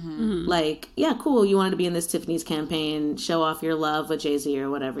 Like, yeah, cool, you wanted to be in this Tiffany's campaign, show off your love with Jay-Z or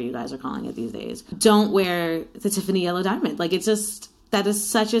whatever you guys are calling it these days. Don't wear the Tiffany yellow diamond. Like, it's just, that is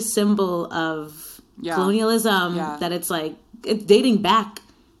such a symbol of colonialism that it's like, it's dating back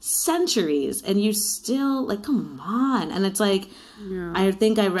centuries and you still, like, come on. And it's like, I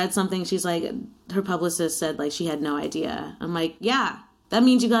think I read something, she's like, her publicist said like she had no idea. I'm like, yeah, that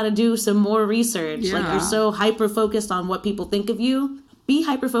means you got to do some more research. Like, you're so hyper focused on what people think of you. Be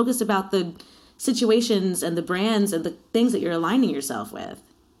hyper focused about the situations and the brands and the things that you're aligning yourself with.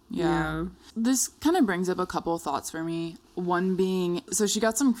 Yeah. This kind of brings up a couple of thoughts for me. One being, so she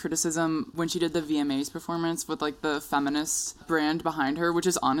got some criticism when she did the VMAs performance with like the feminist brand behind her, which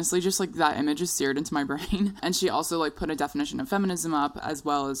is honestly just like that image is seared into my brain. And she also like put a definition of feminism up as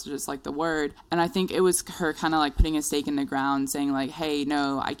well as just like the word. And I think it was her kind of like putting a stake in the ground saying like, hey,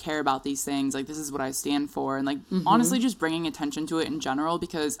 no, I care about these things. Like, this is what I stand for. And like, honestly, just bringing attention to it in general,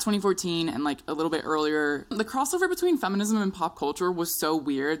 because 2014 and like a little bit earlier, the crossover between feminism and pop culture was so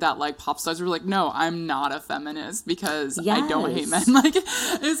weird that like pop stars were like, no, I'm not a feminist because I don't hate men. Like,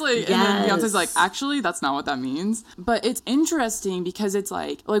 it's like, and then Beyonce's like, actually, that's not what that means. But it's interesting because it's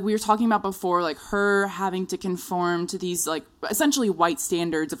like we were talking about before, like her having to conform to these like essentially white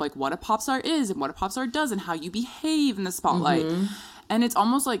standards of like what a pop star is and what a pop star does and how you behave in the spotlight. And it's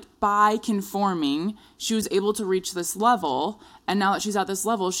almost like by conforming, she was able to reach this level. And now that she's at this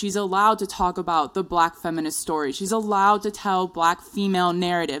level, she's allowed to talk about the Black feminist story. She's allowed to tell Black female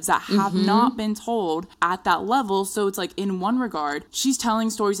narratives that have not been told at that level. So it's like, in one regard, she's telling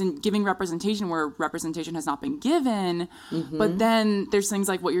stories and giving representation where representation has not been given. But then there's things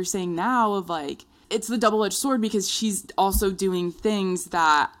like what you're saying now of like, it's the double-edged sword because she's also doing things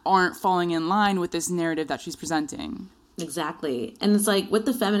that aren't falling in line with this narrative that she's presenting. Exactly. And it's like with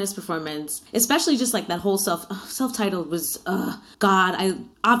the feminist performance, especially just like that whole self-titled was, God,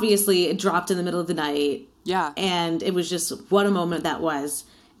 it dropped in the middle of the night. Yeah. And it was just, what a moment that was.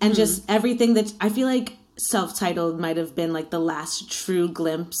 And just everything that I feel like self-titled might have been like the last true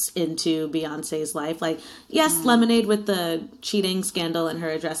glimpse into Beyonce's life. Like, yes, Lemonade with the cheating scandal and her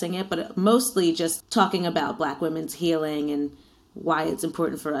addressing it, but mostly just talking about Black women's healing and why it's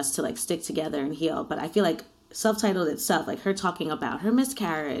important for us to like stick together and heal. But I feel like self-titled itself, like her talking about her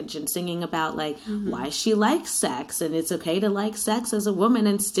miscarriage and singing about like why she likes sex and it's okay to like sex as a woman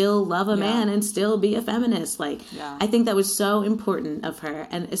and still love a man and still be a feminist. Like, I think that was so important of her,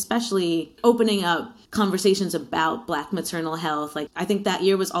 and especially opening up conversations about Black maternal health. Like, I think that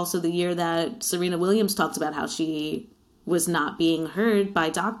year was also the year that Serena Williams talked about how she was not being heard by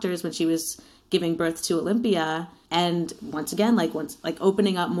doctors when she was giving birth to Olympia. And once again,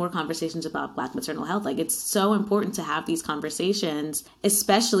 opening up more conversations about Black maternal health. Like, it's so important to have these conversations,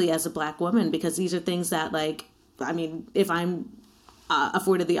 especially as a Black woman, because these are things that, like, I mean, if I'm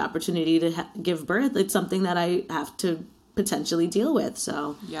afforded the opportunity to give birth, it's something that I have to potentially deal with.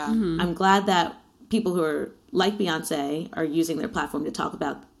 So I'm glad that people who are like Beyonce are using their platform to talk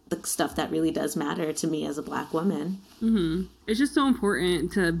about the stuff that really does matter to me as a Black woman. It's just so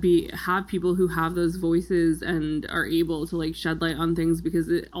important to have people who have those voices and are able to like shed light on things, because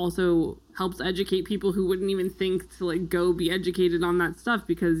it also helps educate people who wouldn't even think to like go be educated on that stuff.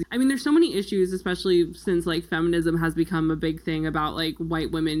 Because I mean, there's so many issues, especially since like feminism has become a big thing about like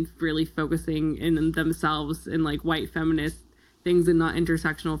white women really focusing in themselves in like white feminist things and not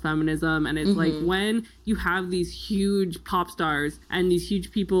intersectional feminism. And it's like when you have these huge pop stars and these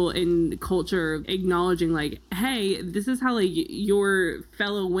huge people in culture acknowledging like, hey, this is how like your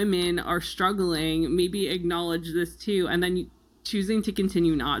fellow women are struggling, maybe acknowledge this too, and then choosing to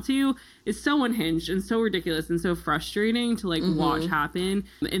continue not to, is so unhinged and so ridiculous and so frustrating to like watch happen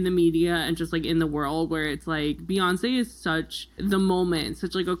in the media and just like in the world, where it's like Beyonce is such the moment,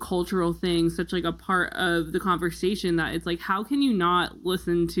 such like a cultural thing, such like a part of the conversation, that it's like, how can you not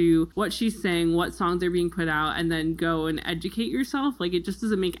listen to what she's saying, what songs are being put out, and then go and educate yourself? Like, it just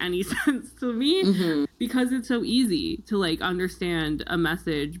doesn't make any sense to me, because it's so easy to like understand a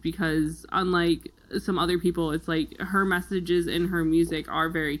message, because unlike some other people, it's like her messages in her music are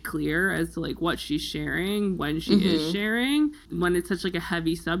very clear as to like what she's sharing, when she is sharing. When it's such like a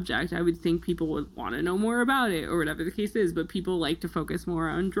heavy subject, I would think people would want to know more about it or whatever the case is, but people like to focus more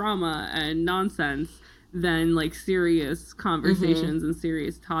on drama and nonsense than like serious conversations and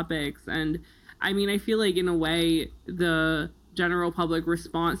serious topics. And I mean, I feel like in a way the general public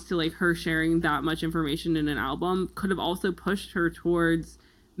response to like her sharing that much information in an album could have also pushed her towards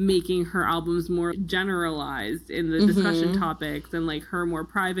making her albums more generalized in the discussion topics and like her more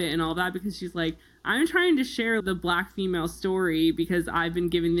private and all that, because she's like, I'm trying to share the Black female story because I've been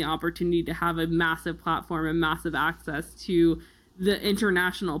given the opportunity to have a massive platform and massive access to the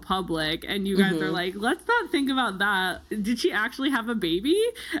international public, and you guys are like, let's not think about that. Did she actually have a baby?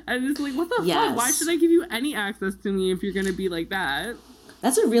 And it's like, what the fuck? Why should I give you any access to me if you're gonna be like that?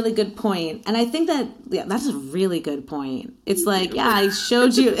 That's a really good point. And I think that, that's a really good point. It's like, I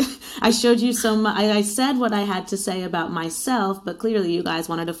showed you so much. I said what I had to say about myself, but clearly you guys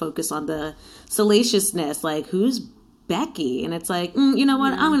wanted to focus on the salaciousness, like who's Becky. And it's like, you know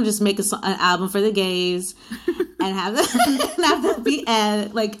what? I'm going to just make an album for the gays and have that be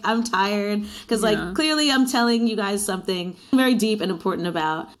like, I'm tired. Because, like, clearly I'm telling you guys something very deep and important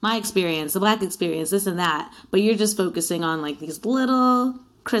about my experience, the Black experience, this and that. But you're just focusing on, like, these little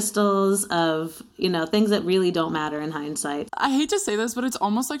crystals of, you know, things that really don't matter in hindsight. I hate to say this, but it's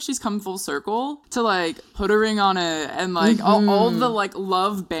almost like she's come full circle to, like, put a ring on it, and, like, all the, like,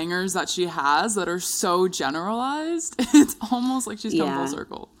 love bangers that she has that are so generalized. It's almost like she's come full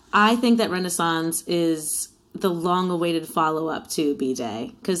circle. I think that Renaissance is the long-awaited follow-up to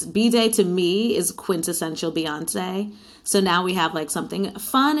B-Day, because B-Day to me is quintessential Beyonce. So now we have, like, something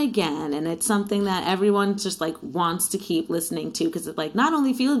fun again, and it's something that everyone just, like, wants to keep listening to, because it, like, not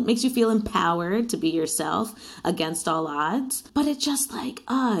only makes you feel empowered to be yourself against all odds, but it just, like,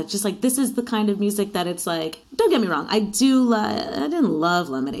 this is the kind of music that it's like, don't get me wrong, I didn't love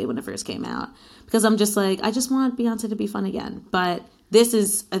Lemonade when it first came out, because I'm just like, I just want Beyonce to be fun again, but this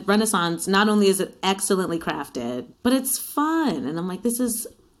is a Renaissance. Not only is it excellently crafted, but it's fun, and I'm like, this is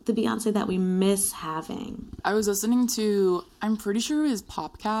the Beyonce that we miss having. I was listening to, I'm pretty sure it was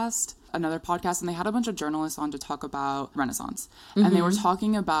Popcast, another podcast, and they had a bunch of journalists on to talk about Renaissance. And they were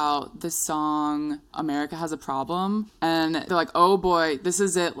talking about the song America Has a Problem. And they're like, oh boy, this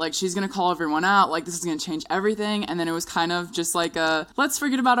is it. Like, she's going to call everyone out. Like, this is going to change everything. And then it was kind of just like let's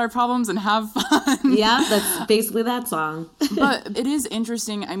forget about our problems and have fun. Yeah, that's basically that song. But it is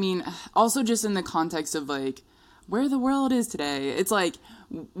interesting. I mean, also just in the context of, like, where the world is today. It's like,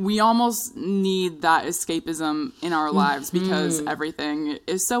 we almost need that escapism in our lives because everything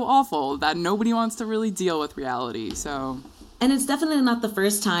is so awful that nobody wants to really deal with reality. So, and it's definitely not the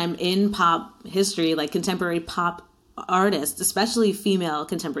first time in pop history, like contemporary pop artists, especially female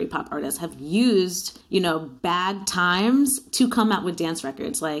contemporary pop artists, have used, you know, bad times to come out with dance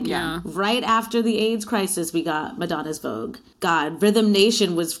records. Like, right after the AIDS crisis, we got Madonna's Vogue. God, Rhythm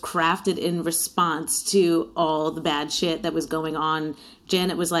Nation was crafted in response to all the bad shit that was going on.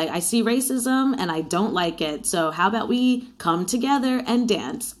 Janet was like, I see racism and I don't like it. So how about we come together and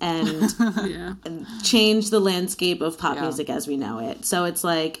dance and change the landscape of pop music as we know it. So it's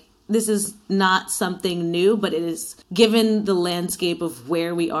like, this is not something new, but it is, given the landscape of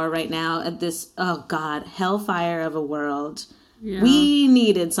where we are right now at this, oh God, hellfire of a world. Yeah. We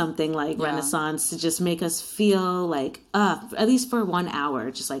needed something like Renaissance to just make us feel like, at least for 1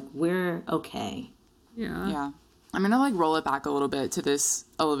 hour, just like we're okay. Yeah. I'm going to, like, roll it back a little bit to this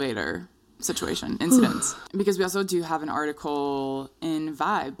elevator incidents, because we also do have an article in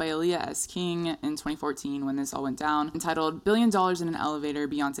Vibe by Aaliyah S. King in 2014 when this all went down, entitled $1 billion in an Elevator,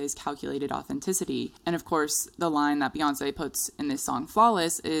 Beyonce's Calculated Authenticity. And of course, the line that Beyonce puts in this song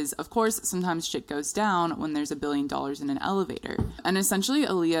Flawless is, of course, sometimes shit goes down when there's $1 billion in an elevator. And essentially,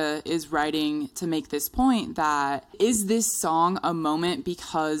 Aaliyah is writing to make this point that, is this song a moment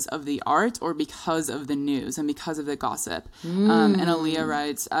because of the art or because of the news and because of the gossip? And Aaliyah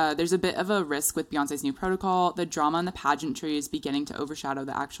writes, there's a bit of a risk with Beyonce's new protocol. The drama and the pageantry is beginning to overshadow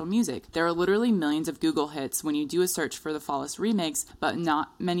the actual music. There are literally millions of Google hits when you do a search for the Flawless remix, but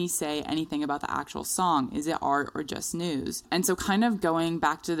not many say anything about the actual song. Is it art or just news? And so kind of going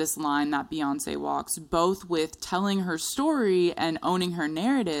back to this line that Beyonce walks, both with telling her story and owning her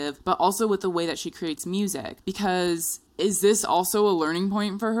narrative, but also with the way that she creates music. Because is this also a learning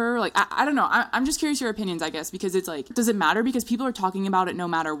point for her? Like, I don't know. I'm just curious your opinions, I guess, because it's like, does it matter because people are talking about it no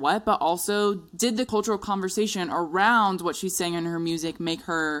matter what? But also, did the cultural conversation around what she's saying in her music make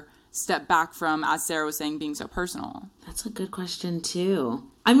her step back from, as Sarah was saying, being so personal? That's a good question, too.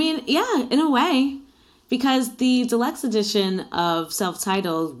 I mean, yeah, in a way. Because the deluxe edition of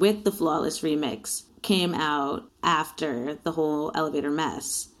Self-Titled with the Flawless remix came out after the whole elevator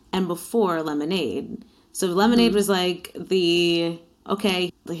mess and before Lemonade. So Lemonade was like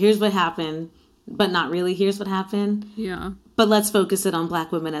okay, here's what happened, but not really here's what happened. Yeah. But let's focus it on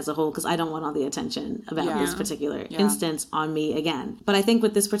Black women as a whole, because I don't want all the attention about this particular instance on me again. But I think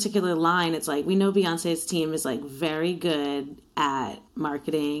with this particular line, it's like, we know Beyonce's team is like very good at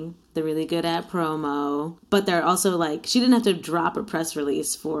marketing. They're really good at promo. But they're also like, she didn't have to drop a press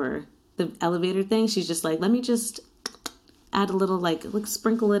release for the elevator thing. She's just like, let me just add a little, like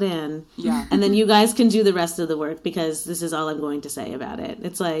sprinkle it in. Yeah. And then you guys can do the rest of the work, because this is all I'm going to say about it.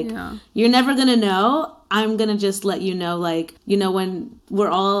 It's like, you're never going to know. I'm going to just let you know, like, you know, when we're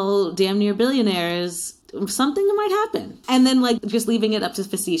all damn near billionaires, something might happen. And then, like, just leaving it up to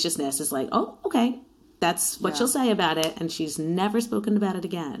facetiousness is like, oh, okay, that's what she'll say about it. And she's never spoken about it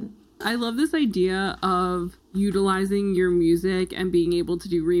again. I love this idea of utilizing your music and being able to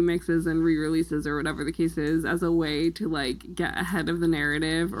do remixes and re-releases or whatever the case is as a way to like get ahead of the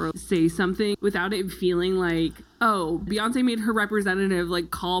narrative or say something without it feeling like, oh, Beyonce made her representative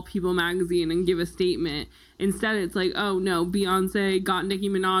like call People magazine and give a statement. Instead, it's like, oh no, Beyonce got Nicki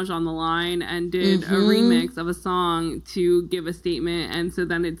Minaj on the line and did a remix of a song to give a statement. And so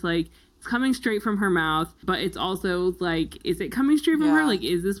then it's like, it's coming straight from her mouth, but it's also like, is it coming straight from her? Like,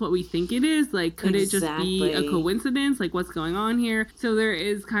 is this what we think it is? Like, could it just be a coincidence? Like, what's going on here? So there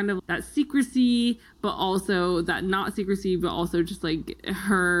is kind of that secrecy, but also that not secrecy, but also just like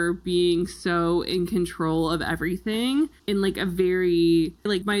her being so in control of everything in like a very,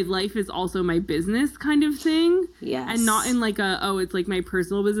 like, my life is also my business kind of thing. Yes. And not in like a, oh, it's like my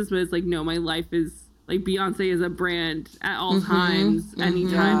personal business, but it's like, no, my life is, like, Beyonce is a brand at all times,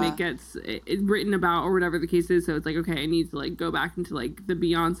 anytime it gets written about or whatever the case is. So it's like, okay, I need to like go back into like the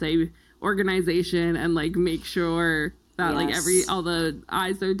Beyonce organization and like make sure that like all the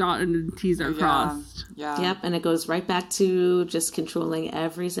I's are dotted and T's are crossed. Yeah. Yep. And it goes right back to just controlling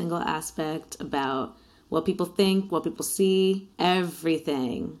every single aspect about what people think, what people see,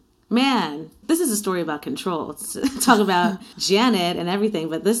 everything. Man, this is a story about control. Talk about Janet and everything,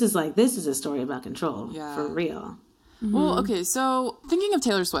 but this is a story about control for real. Well, okay, so thinking of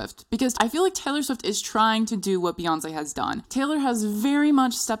Taylor Swift, because I feel like Taylor Swift is trying to do what Beyonce has done. Taylor has very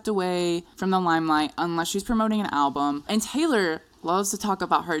much stepped away from the limelight unless she's promoting an album. And Taylor loves to talk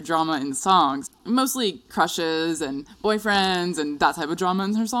about her drama in songs, mostly crushes and boyfriends and that type of drama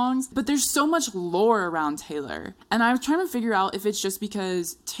in her songs. But there's so much lore around Taylor. And I was trying to figure out if it's just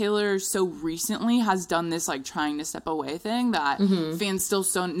because Taylor so recently has done this like trying to step away thing that fans still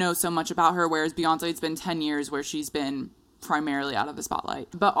know so much about her, whereas Beyonce, it's been 10 years where she's been primarily out of the spotlight.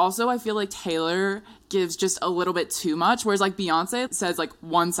 But also I feel like Taylor gives just a little bit too much, whereas like Beyonce says like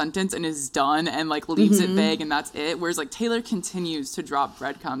one sentence and is done and like leaves it vague and that's it, whereas like Taylor continues to drop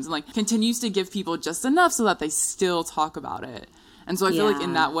breadcrumbs and like continues to give people just enough so that they still talk about it. And so I feel like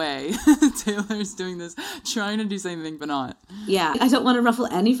in that way Taylor's doing this, trying to do something but not. Yeah, I don't want to ruffle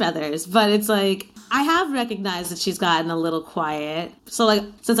any feathers, but it's like I have recognized that she's gotten a little quiet. So like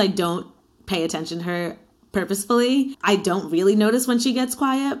since I don't pay attention to her purposefully, I don't really notice when she gets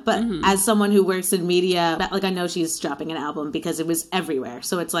quiet, but as someone who works in media, like I know she's dropping an album because it was everywhere.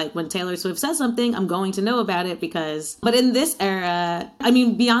 So it's like when Taylor Swift says something, I'm going to know about it but in this era, I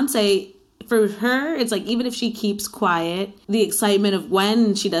mean, Beyonce, for her, it's like even if she keeps quiet, the excitement of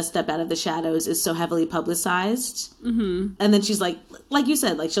when she does step out of the shadows is so heavily publicized. And then she's like you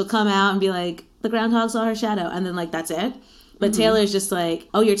said, like she'll come out and be like, the groundhog saw her shadow, and then like that's it. But Taylor's just like,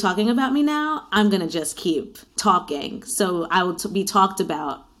 oh, you're talking about me now? I'm going to just keep talking. So I will be talked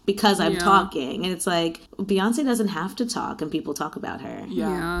about because I'm talking. And it's like, Beyonce doesn't have to talk and people talk about her.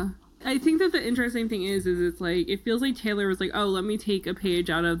 Yeah. I think that the interesting thing is it's like, it feels like Taylor was like, oh, let me take a page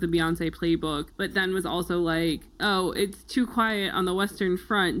out of the Beyonce playbook. But then was also like, oh, it's too quiet on the Western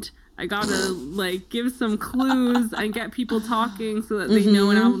Front. I gotta like give some clues and get people talking so that they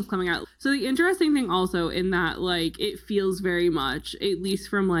know an album's coming out. So the interesting thing also in that like it feels very much, at least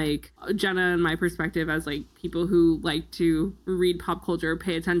from like Jenna and my perspective as like people who like to read pop culture,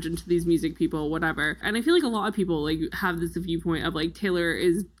 pay attention to these music people, whatever. And I feel like a lot of people like have this viewpoint of like Taylor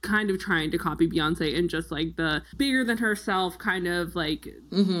is kind of trying to copy Beyonce and just like the bigger than herself kind of like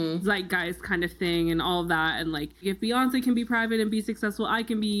zeitgeist kind of thing and all of that. And like if Beyonce can be private and be successful, I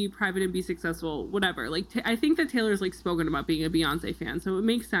can be private and be successful, whatever. Like I think that Taylor's like spoken about being a Beyonce fan, so it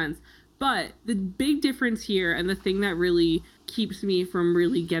makes sense. But the big difference here, and the thing that really keeps me from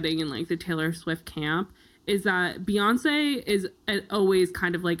really getting in like the Taylor Swift camp, is that Beyonce is always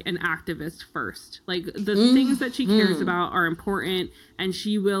kind of like an activist first. Like the things that she cares about are important and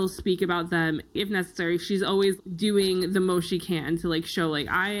she will speak about them if necessary. She's always doing the most she can to like show like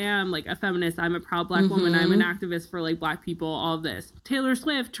I am like a feminist, I'm a proud Black woman, I'm an activist for like Black people, all of this. Taylor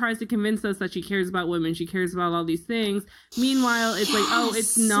Swift tries to convince us that she cares about women, she cares about all these things. Meanwhile, it's like, oh,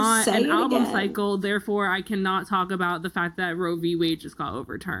 it's not an album cycle, therefore I cannot talk about the fact that Roe v. Wade just got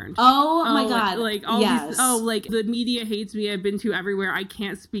overturned. Oh my God. Like all these, like the media hates me, I've been to everywhere, I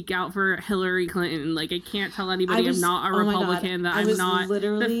can't speak out for Hillary Clinton, like I can't tell anybody I'm not a Republican, that I'm not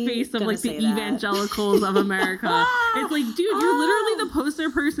the face of like the evangelicals of America. It's like, dude, you're literally the poster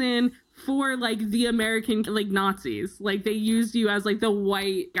person for like the American like Nazis. Like they used you as like the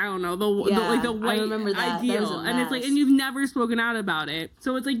white, I don't know, the white ideal. And it's like, and you've never spoken out about it.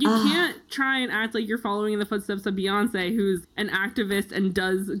 So it's like you can't try and act like you're following in the footsteps of Beyonce, who's an activist and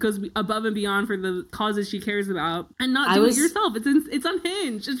goes above and beyond for the causes she cares about, and not do it yourself. It's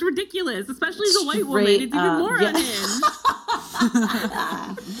unhinged. It's ridiculous, especially as a white woman. It's even more unhinged.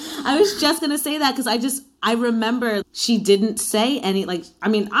 I was just gonna say that because I remember she didn't say any, like, I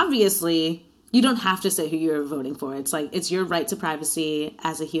mean, obviously you don't have to say who you're voting for. It's like, it's your right to privacy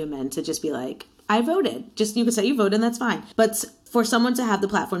as a human to just be like, I voted. Just, you can say you voted and that's fine. But for someone to have the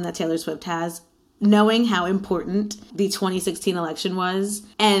platform that Taylor Swift has, knowing how important the 2016 election was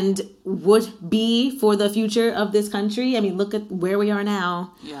and would be for the future of this country, I mean, look at where we are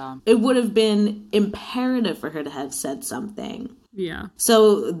now. Yeah. It would have been imperative for her to have said something. Yeah.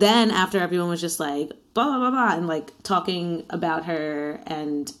 So then after everyone was just like, blah, blah, blah, blah, and like talking about her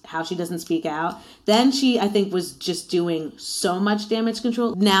and how she doesn't speak out, then she, I think, was just doing so much damage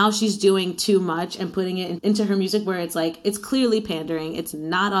control. Now she's doing too much and putting it into her music where it's like, it's clearly pandering. It's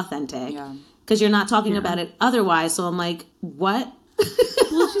not authentic. Yeah. Because you're not talking about it otherwise. So I'm like, what?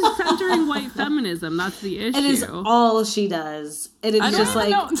 Well, she's centering white feminism. That's the issue. It is all she does. It is just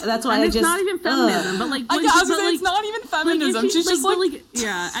like, that's why and I it's just... not even feminism, but like... it's not even feminism. Like, she's just like...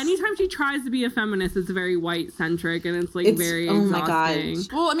 yeah, anytime she tries to be a feminist, it's very white-centric, and it's like very exhausting. My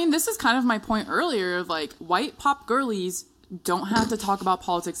God. Well, I mean, this is kind of my point earlier of like, white pop girlies don't have to talk about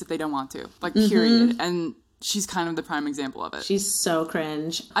politics if they don't want to. Like, period. And she's kind of the prime example of it. She's so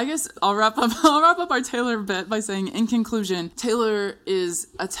cringe. I guess I'll wrap up our Taylor bit by saying, in conclusion, Taylor is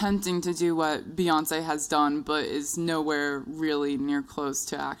attempting to do what Beyonce has done, but is nowhere really near close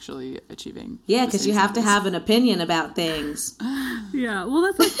to actually achieving. Yeah, because you have to have an opinion about things. Yeah, well,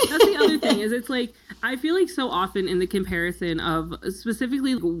 that's the other thing, is it's like, I feel like so often in the comparison of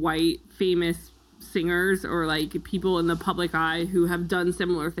specifically white famous singers or like people in the public eye who have done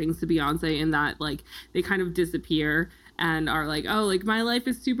similar things to Beyonce, in that like they kind of disappear and are like, oh, like my life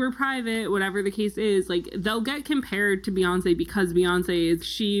is super private, whatever the case is, like they'll get compared to Beyonce because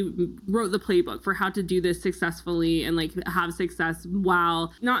she wrote the playbook for how to do this successfully and like have success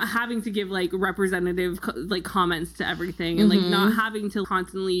while not having to give like representative like comments to everything and like not having to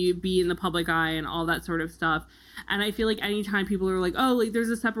constantly be in the public eye and all that sort of stuff. And I feel like anytime people are like, oh, like there's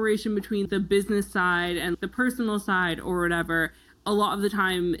a separation between the business side and the personal side or whatever, a lot of the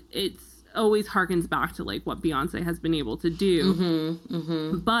time it's always harkens back to like what Beyonce has been able to do.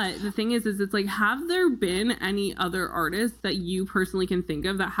 But the thing is it's like, have there been any other artists that you personally can think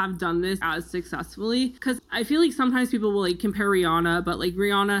of that have done this as successfully? Because I feel like sometimes people will like compare Rihanna, but like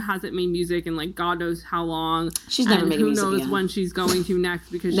Rihanna hasn't made music in like God knows how long. She's never made music. Who knows when she's going to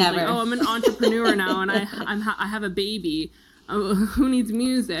next, because she's like, oh, I'm an entrepreneur now and I have a baby. Who needs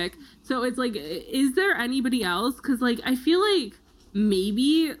music? So it's like, is there anybody else? Because like I feel like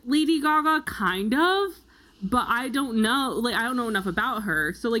maybe Lady Gaga, kind of, but I don't know. Like, I don't know enough about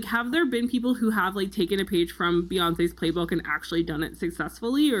her. So, like, have there been people who have, like, taken a page from Beyonce's playbook and actually done it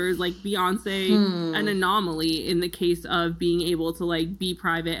successfully? Or is, like, Beyonce an anomaly in the case of being able to, like, be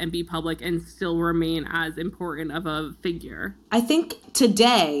private and be public and still remain as important of a figure? I think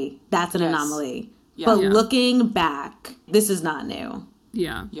today that's an anomaly. Yeah. But looking back, this is not new.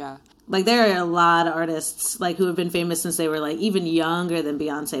 Yeah. Yeah. Like, there are a lot of artists, like, who have been famous since they were, like, even younger than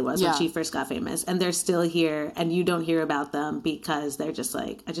Beyonce was when she first got famous. And they're still here, and you don't hear about them because they're just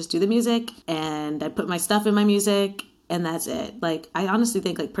like, I just do the music, and I put my stuff in my music, and that's it. Like, I honestly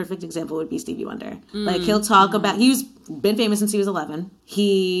think, like, perfect example would be Stevie Wonder. Like, he'll talk about, he's been famous since he was 11.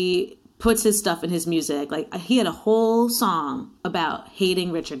 He puts his stuff in his music. Like, he had a whole song about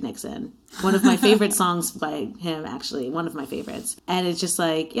hating Richard Nixon. One of my favorite songs by him, actually. One of my favorites. And it's just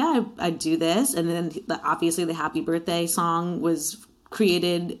like, yeah, I do this. And then obviously the Happy Birthday song was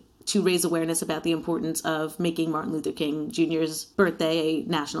created to raise awareness about the importance of making Martin Luther King Jr.'s birthday a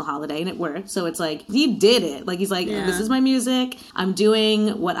national holiday. And it worked. So it's like, he did it. Like, he's like, this is my music. I'm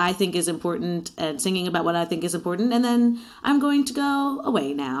doing what I think is important and singing about what I think is important. And then I'm going to go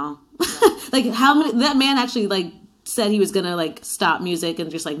away now. Like, how many, that man actually, like, said he was gonna like stop music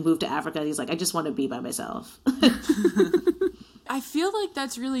and just like move to Africa. He's like, I just want to be by myself. I feel like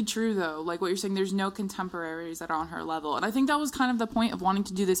that's really true though. Like what you're saying, there's no contemporaries that are on her level. And I think that was kind of the point of wanting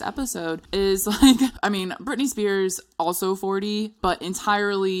to do this episode, is like, I mean, Britney Spears also 40, but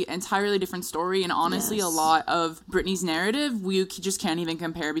entirely different story. And honestly, a lot of Britney's narrative, we just can't even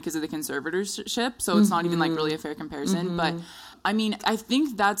compare because of the conservatorship. So it's not even like really a fair comparison. But I mean, I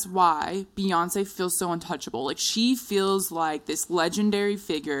think that's why Beyonce feels so untouchable. Like, she feels like this legendary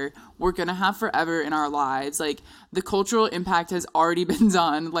figure we're gonna have forever in our lives. Like, the cultural impact has already been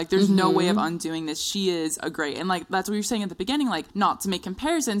done. Like, there's no way of undoing this. She is a great, and like, that's what you're saying at the beginning, like, not to make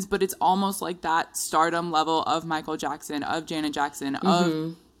comparisons, but it's almost like that stardom level of Michael Jackson, of Janet Jackson,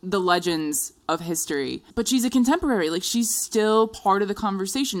 of the legends of history. But she's a contemporary. Like, she's still part of the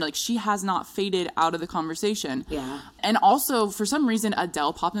conversation. Like, she has not faded out of the conversation. Yeah. And also, for some reason,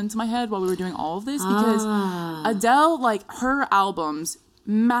 Adele popped into my head while we were doing all of this, because Adele, like, her albums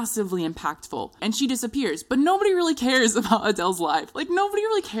massively impactful, and she disappears. But nobody really cares about Adele's life. Like, nobody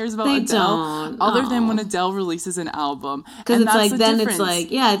really cares about Adele other than when Adele releases an album. Because it's like, then it's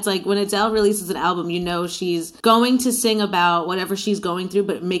like, yeah, it's like when Adele releases an album, you know she's going to sing about whatever she's going through,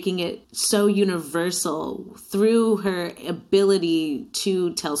 but making it so universal through her ability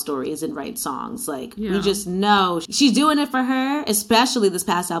to tell stories and write songs. Like, we just know she's doing it for her, especially this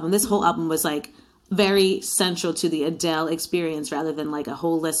past album. This whole album was like very central to the Adele experience rather than like a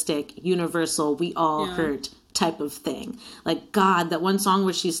holistic, universal, we all hurt type of thing. Like, God, that one song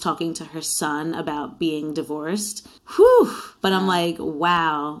where she's talking to her son about being divorced. Whew. But I'm like,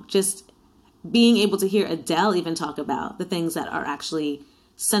 wow, just being able to hear Adele even talk about the things that are actually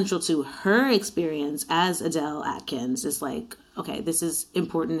central to her experience as Adele Atkins is like, okay, this is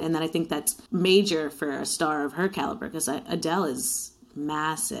important. And then I think that's major for a star of her caliber, because Adele is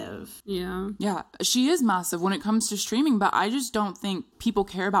massive. Yeah, she is massive when it comes to streaming, but I just don't think people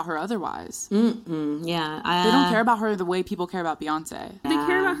care about her otherwise. They don't care about her the way people care about Beyonce. They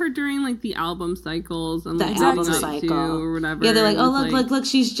care about her during like the album cycles and the like album cycle or whatever. Yeah, they're like, oh, look,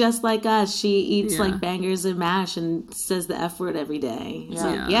 she's just like us. She eats like bangers and mash and says the F word every day. It's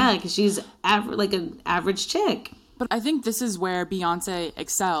because she's like an average chick. But I think this is where Beyonce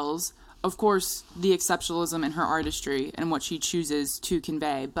excels. Of course, the exceptionalism in her artistry and what she chooses to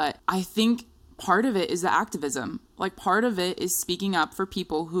convey. But I think part of it is the activism. Like, part of it is speaking up for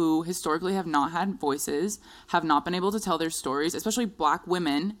people who historically have not had voices, have not been able to tell their stories, especially Black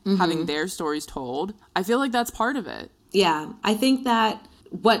women having their stories told. I feel like that's part of it. Yeah, I think that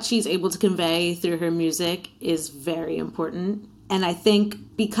what she's able to convey through her music is very important. And I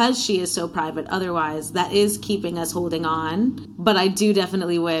think because she is so private, otherwise, that is keeping us holding on. But I do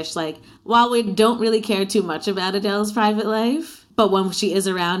definitely wish, like, while we don't really care too much about Adele's private life, but when she is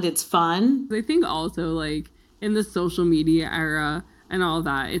around, it's fun. I think also, like, in the social media era and all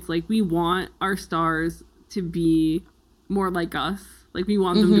that, it's like we want our stars to be more like us. Like, we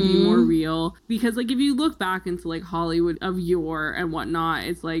want them to be more real. Because, like, if you look back into, like, Hollywood of yore and whatnot,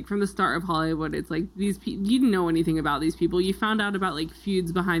 it's like, from the start of Hollywood, it's like, these people, you didn't know anything about these people. You found out about, like,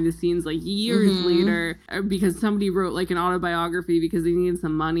 feuds behind the scenes, like, years later, because somebody wrote, like, an autobiography because they needed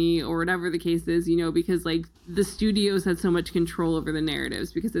some money or whatever the case is, you know, because, like, the studios had so much control over the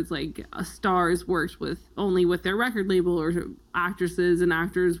narratives because it's, like, stars worked only with their record label, or actresses and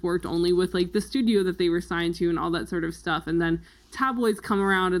actors worked only with, like, the studio that they were signed to and all that sort of stuff. And then tabloids come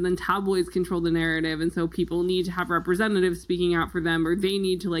around, and then tabloids control the narrative, and so people need to have representatives speaking out for them, or they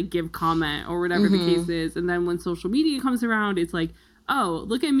need to like give comment or whatever the case is. And then when social media comes around, it's like, oh,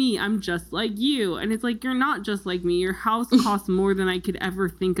 look at me, I'm just like you. And it's like, you're not just like me. Your house costs more than I could ever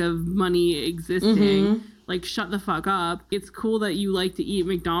think of money existing. Like, shut the fuck up. It's cool that you like to eat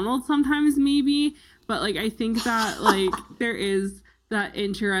McDonald's sometimes, maybe, but like, I think that like there is that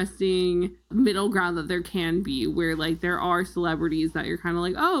interesting middle ground that there can be, where like there are celebrities that you're kind of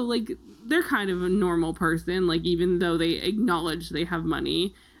like, oh, like they're kind of a normal person, like even though they acknowledge they have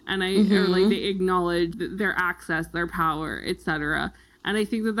money, and or like they acknowledge their access, their power, etc. And I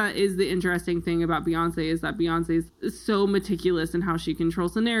think that is the interesting thing about Beyonce, is that Beyonce is so meticulous in how she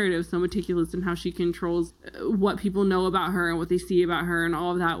controls the narrative, so meticulous in how she controls what people know about her and what they see about her and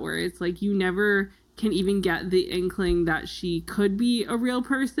all of that, where it's like you never can even get the inkling that she could be a real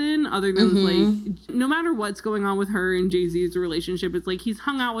person, other than like, no matter what's going on with her and Jay-Z's relationship, it's like he's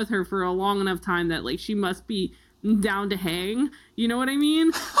hung out with her for a long enough time that like she must be down to hang, you know what I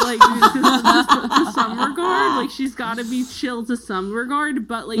mean? Like, to some regard, like she's got to be chill to some regard,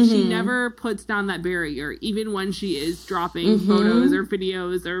 but like she never puts down that barrier, even when she is dropping photos or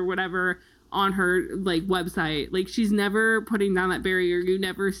videos or whatever on her like website. Like, she's never putting down that barrier. You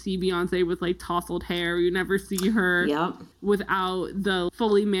never see Beyonce with like tousled hair. You never see her without the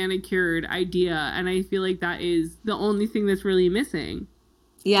fully manicured idea. And I feel like that is the only thing that's really missing.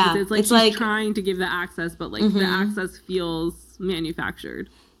 Yeah, it's like she's like trying to give the access, but like the access feels manufactured.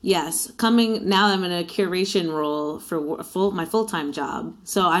 Yes, now I'm in a curation role for my full-time job.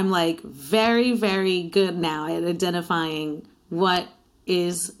 So I'm like very, very good now at identifying what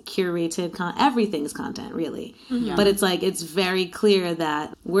is curated everything's content, really. But it's like, it's very clear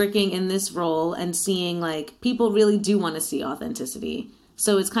that working in this role and seeing like people really do want to see authenticity.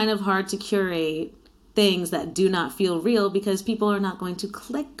 So it's kind of hard to curate things that do not feel real because people are not going to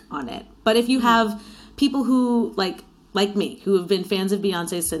click on it. But if you have people who like me, who have been fans of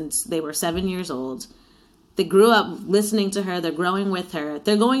Beyonce since they were 7 years old, they grew up listening to her, they're growing with her,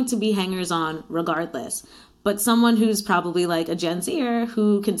 they're going to be hangers on regardless. But someone who's probably like a Gen Zer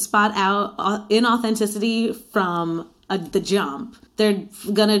who can spot out inauthenticity from the jump, they're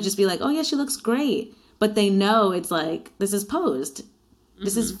gonna just be like, oh yeah, she looks great. But they know it's like, this is posed.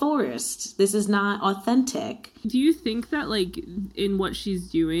 This is forced. This is not authentic. Do you think that, like, in what she's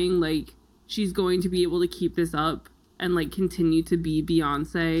doing, like, she's going to be able to keep this up and, like, continue to be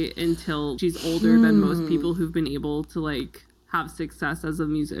Beyonce until she's older than most people who've been able to, like, have success as a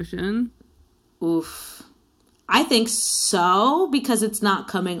musician? Oof. I think so, because it's not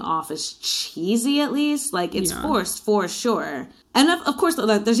coming off as cheesy, at least. Like, it's forced for sure. And of course,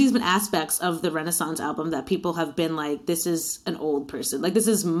 there's even aspects of the Renaissance album that people have been like, this is an old person. Like, this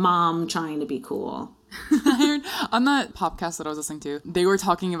is mom trying to be cool. I heard on that podcast that I was listening to, they were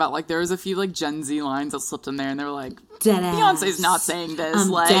talking about, like, there was a few, like, Gen Z lines that slipped in there, and they were like, Beyonce's not saying this.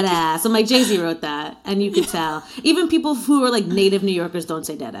 Like, dead ass. I'm like, Jay-Z wrote that, and you could tell. Even people who are, like, native New Yorkers don't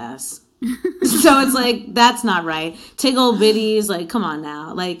say dead ass. So it's like, that's not right. Take old biddies, like, come on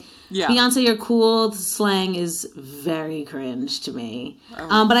now. Like, Beyonce, you're cool. The slang is very cringe to me.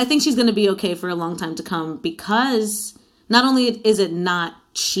 But I think she's going to be okay for a long time to come, because not only is it not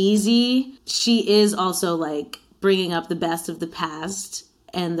cheesy, she is also, like, bringing up the best of the past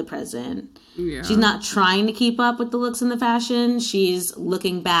and the present. Yeah. She's not trying to keep up with the looks and the fashion. She's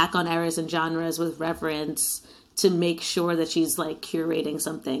looking back on eras and genres with reverence to make sure that she's, like, curating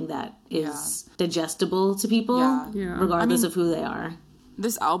something that is digestible to people, regardless of who they are.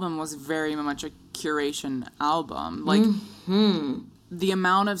 This album was very much a curation album. Like, the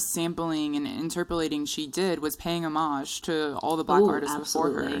amount of sampling and interpolating she did was paying homage to all the Black artists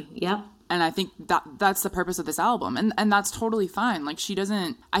before her. Yep. And I think that's the purpose of this album. And that's totally fine. Like, she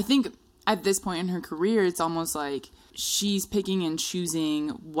doesn't... I think at this point in her career, it's almost like she's picking and choosing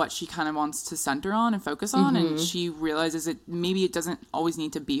what she kind of wants to center on and focus on, and she realizes maybe it doesn't always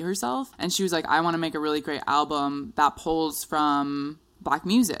need to be herself. And she was like, I want to make a really great album that pulls from Black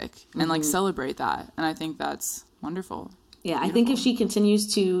music and like celebrate that. And I think that's wonderful. Yeah, beautiful. I think if she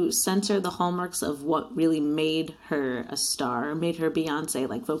continues to center the hallmarks of what really made her a star, made her Beyonce,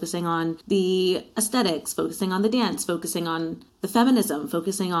 like focusing on the aesthetics, focusing on the dance, focusing on the feminism,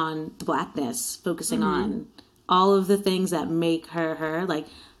 focusing on the Blackness, focusing on all of the things that make her her, like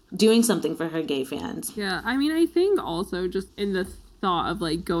doing something for her gay fans. Yeah, I mean, I think also just in the thought of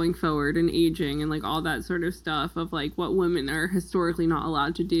like going forward and aging and like all that sort of stuff of like what women are historically not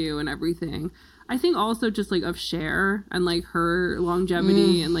allowed to do and everything. I think also just like of Cher and like her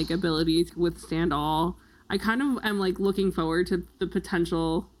longevity and like ability to withstand all. I kind of am like looking forward to the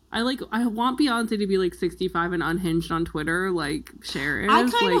potential. I want Beyonce to be like 65 and unhinged on Twitter like Cher is. I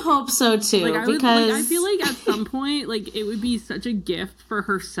kind of hope so too. Like, I feel like at some point like it would be such a gift for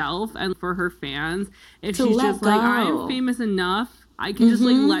herself and for her fans if she's just like, I'm famous enough. I can just,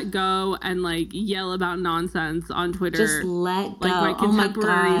 like, let go and, like, yell about nonsense on Twitter. Just let go. Like my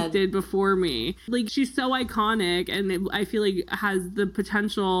contemporaries did before me. Like, she's so iconic, and I feel like has the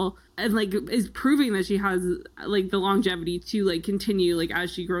potential and, like, is proving that she has, like, the longevity to, like, continue, like,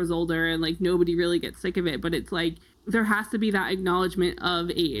 as she grows older and, like, nobody really gets sick of it. But it's, like, there has to be that acknowledgement of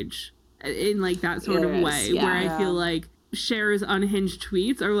age in, like, that sort of way where I feel like Cher's unhinged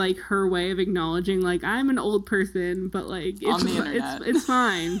tweets are like her way of acknowledging like I'm an old person, but like it's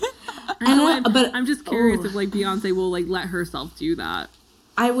fine. But I'm just curious if like Beyonce will like let herself do that.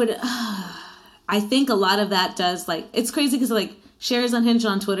 I think a lot of that does, like, it's crazy because like Cher is unhinged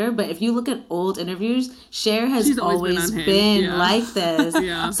on Twitter, but if you look at old interviews, Cher has always been like this.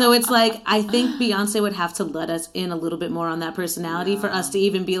 So it's like, I think Beyonce would have to let us in a little bit more on that personality for us to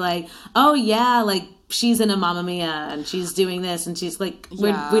even be like, oh yeah, like she's in a Mamma Mia and she's doing this and she's like,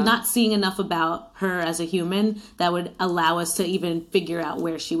 we're not seeing enough about her as a human that would allow us to even figure out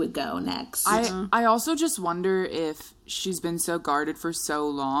where she would go next. I also just wonder if she's been so guarded for so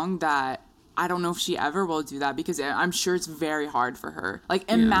long that I don't know if she ever will do that, because I'm sure it's very hard for her. Like,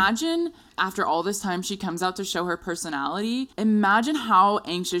 imagine after all this time she comes out to show her personality. Imagine how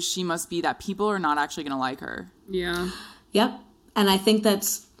anxious she must be that people are not actually going to like her. Yeah. Yep. And I think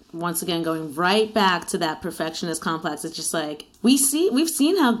that's, once again, going right back to that perfectionist complex. It's just like, we've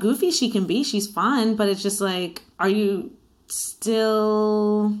seen how goofy she can be. She's fun, but it's just like, are you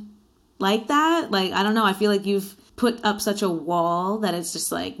still like that? Like, I don't know. I feel like you've put up such a wall that it's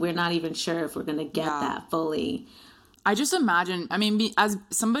just like, we're not even sure if we're going to get that fully. I just imagine, I mean, as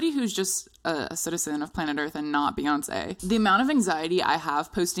somebody who's just a citizen of planet Earth and not Beyonce, the amount of anxiety I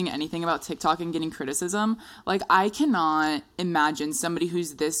have posting anything about TikTok and getting criticism, like, I cannot imagine somebody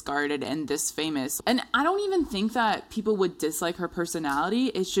who's this guarded and this famous. And I don't even think that people would dislike her personality.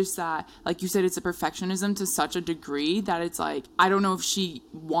 It's just that, like you said, it's a perfectionism to such a degree that it's like, I don't know if she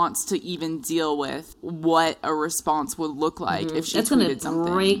wants to even deal with what a response would look like if she tweeted something. That's going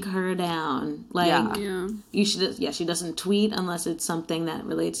to break her down. Like, you should, she doesn't tweet unless it's something that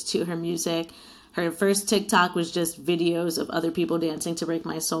relates to her music. Her first TikTok was just videos of other people dancing to Break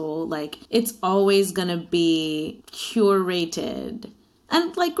My Soul. Like, it's always gonna be curated.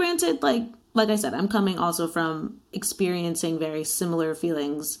 And, like, granted, like I said, I'm coming also from experiencing very similar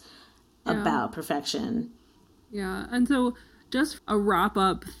feelings about perfection. Yeah. And so just a wrap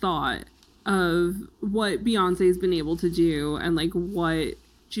up thought of what Beyonce's been able to do and like what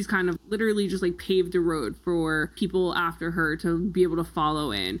she's kind of literally just like paved the road for people after her to be able to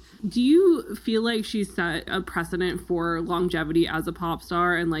follow in. Do you feel like she's set a precedent for longevity as a pop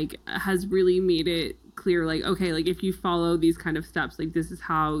star and like has really made it clear, like, okay, like if you follow these kind of steps, like this is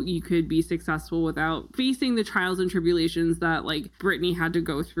how you could be successful without facing the trials and tribulations that like Britney had to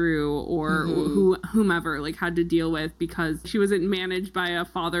go through or whomever like had to deal with because she wasn't managed by a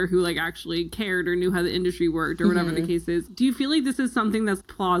father who like actually cared or knew how the industry worked or whatever the case is. Do you feel like this is something that's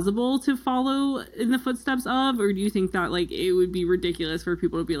plausible to follow in the footsteps of, or do you think that like it would be ridiculous for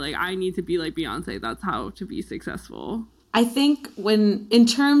people to be like, I need to be like Beyonce, that's how to be successful? I think in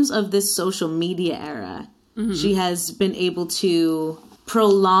terms of this social media era, she has been able to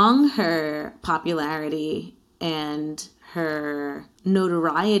prolong her popularity and her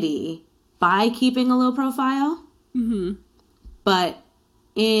notoriety by keeping a low profile. But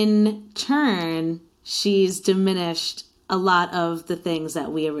in turn, she's diminished a lot of the things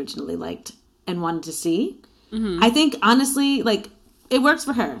that we originally liked and wanted to see. I think, honestly, like, it works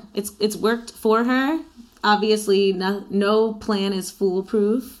for her. It's worked for her. Obviously, no plan is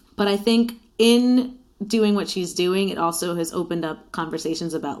foolproof, but I think in doing what she's doing, it also has opened up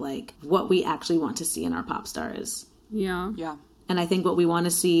conversations about like what we actually want to see in our pop stars. Yeah. And I think what we want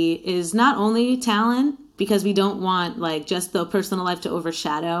to see is not only talent, because we don't want like just the personal life to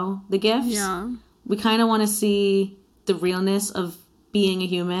overshadow the gifts. Yeah. We kind of want to see the realness of being a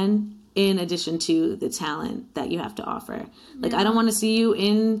human in addition to the talent that you have to offer. Like, I don't want to see you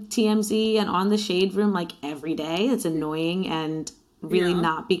in TMZ and on the Shade Room like every day. It's annoying and really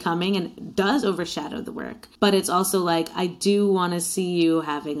not becoming and does overshadow the work. But it's also like, I do want to see you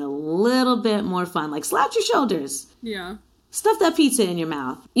having a little bit more fun. Like, slouch your shoulders. Yeah. Stuff that pizza in your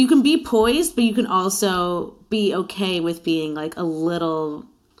mouth. You can be poised, but you can also be okay with being like a little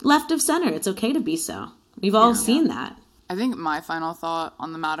left of center. It's okay to be so. We've all seen that. I think my final thought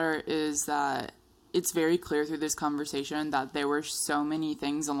on the matter is that it's very clear through this conversation that there were so many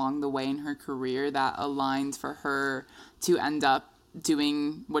things along the way in her career that aligned for her to end up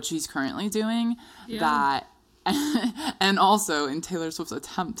doing what she's currently doing, that and also in Taylor Swift's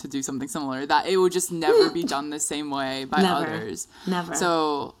attempt to do something similar, that it would just never be done the same way by others. Never.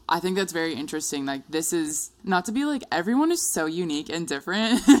 So I think that's very interesting. Like, this is not to be like everyone is so unique and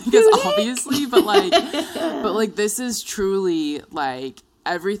different because obviously, but like this is truly like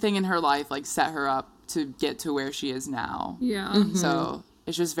everything in her life like set her up to get to where she is now. Yeah. So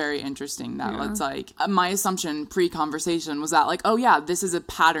it's just very interesting that it's like my assumption pre-conversation was that like, oh yeah, this is a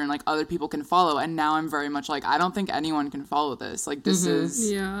pattern like other people can follow, and now I'm very much like, I don't think anyone can follow this. Like, this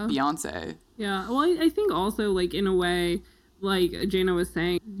is Beyonce. Yeah. Well, I think also like in a way, like Jana was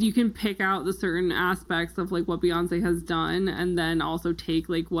saying, you can pick out the certain aspects of like what Beyonce has done and then also take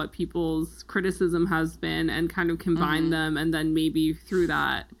like what people's criticism has been and kind of combine them, and then maybe through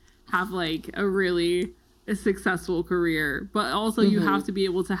that have like a really successful career. But also you have to be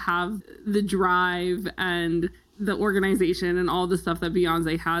able to have the drive and the organization and all the stuff that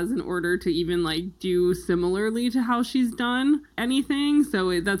Beyonce has in order to even like do similarly to how she's done anything.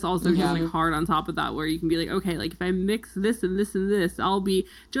 So that's also just like hard on top of that, where you can be like, okay, like if I mix this and this and this, I'll be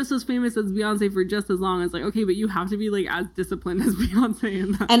just as famous as Beyonce for just as long. As like, okay, but you have to be like as disciplined as Beyonce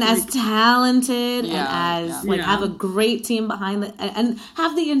in that, and like, as talented and as like have a great team behind it and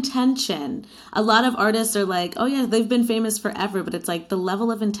have the intention. A lot of artists are like, oh yeah, they've been famous forever, but it's like the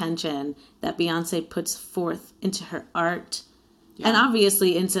level of intention that Beyonce puts forth into her art and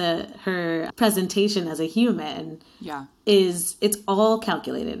obviously into her presentation as a human it's all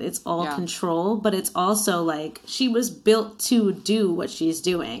calculated. It's all control, but it's also like she was built to do what she's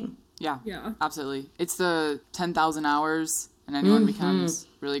doing. Yeah, absolutely. It's the 10,000 hours and anyone becomes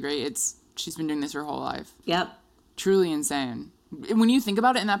really great. She's been doing this her whole life. Yep. Truly insane. When you think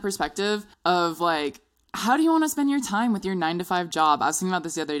about it in that perspective of like, how do you want to spend your time with your 9-to-5 job? I was thinking about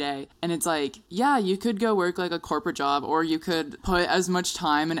this the other day, and it's like, yeah, you could go work like a corporate job, or you could put as much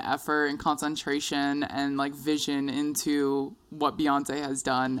time and effort and concentration and like vision into what Beyonce has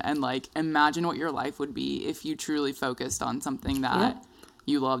done, and like imagine what your life would be if you truly focused on something that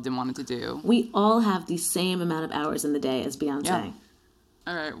you loved and wanted to do. We all have the same amount of hours in the day as Beyonce. Yeah.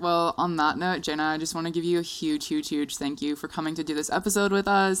 All right. Well, on that note, Jana, I just want to give you a huge, huge, huge thank you for coming to do this episode with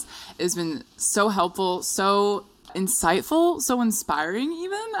us. It's been so helpful, so insightful, so inspiring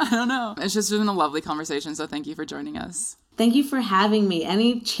even. I don't know. It's just been a lovely conversation, so thank you for joining us. Thank you for having me.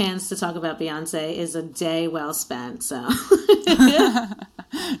 Any chance to talk about Beyonce is a day well spent, so.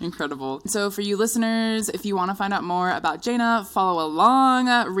 Incredible. So for you listeners, if you want to find out more about Jaina, follow along,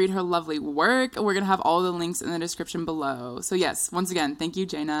 read her lovely work. We're going to have all the links in the description below. So yes, once again, thank you,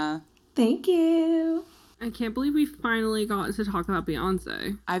 Jaina. Thank you. I can't believe we finally got to talk about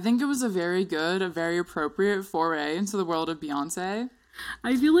Beyonce. I think it was a very appropriate foray into the world of Beyonce.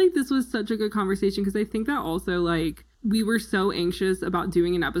 I feel like this was such a good conversation because I think that also, like, we were so anxious about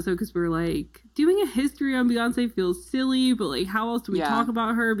doing an episode because we were like, doing a history on Beyonce feels silly, but like, how else do we talk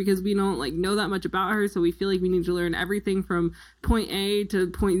about her? Because we don't like know that much about her. So we feel like we need to learn everything from point A to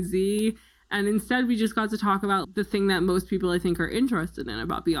point Z. And instead, we just got to talk about the thing that most people, I think, are interested in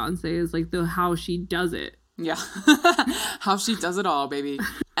about Beyonce is like how she does it. Yeah. How she does it all, baby.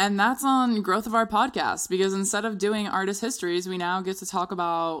 And that's on growth of our podcast, because instead of doing artist histories, we now get to talk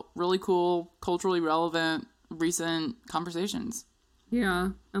about really cool, culturally relevant, recent conversations. Yeah.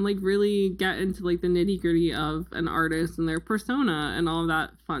 And like really get into like the nitty gritty of an artist and their persona and all of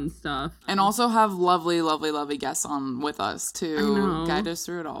that fun stuff. And also have lovely, lovely, lovely guests on with us to guide us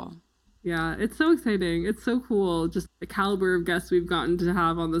through it all. Yeah, it's so exciting. It's so cool. Just the caliber of guests we've gotten to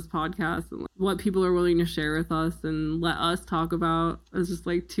have on this podcast and what people are willing to share with us and let us talk about as just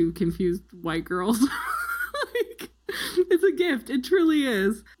like two confused white girls. Like, it's a gift. It truly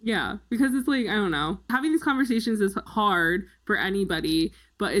is. Yeah, because it's like, I don't know. Having these conversations is hard for anybody,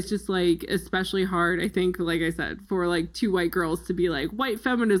 but it's just like especially hard, I think, like I said, for like two white girls to be like, white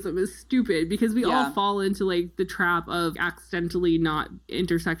feminism is stupid, because we all fall into like the trap of accidentally not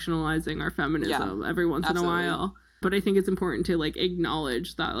intersectionalizing our feminism every once in a while. But I think it's important to like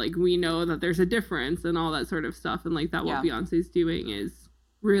acknowledge that like we know that there's a difference and all that sort of stuff, and like that what Beyonce's doing is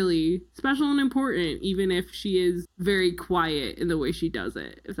really special and important, even if she is very quiet in the way she does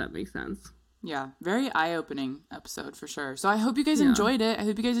it, if that makes sense. Yeah, very eye-opening episode for sure. So I hope you guys enjoyed it. I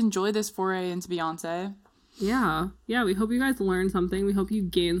hope you guys enjoyed this foray into Beyonce. Yeah, we hope you guys learned something. We hope you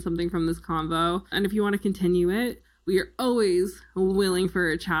gained something from this convo. And if you want to continue it, we are always willing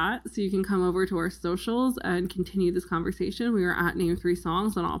for a chat, so you can come over to our socials and continue this conversation. We are at Name 3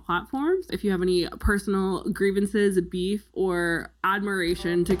 Songs on all platforms. If you have any personal grievances, beef, or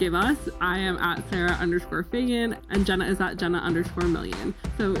admiration to give us, I am at Sarah_Fagan and Jenna is at Jenna_Million.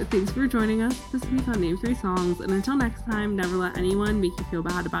 So thanks for joining us this week on Name 3 Songs. And until next time, never let anyone make you feel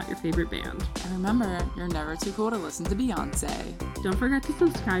bad about your favorite band. And remember, you're never too cool to listen to Beyonce. Don't forget to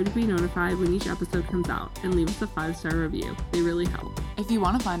subscribe to be notified when each episode comes out, and leave us a 5-star review. They really help. If you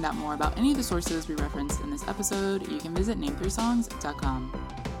want to find out more about any of the sources we referenced in this episode, you can visit name3songs.com.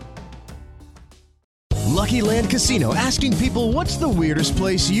 Lucky Land Casino, asking people, what's the weirdest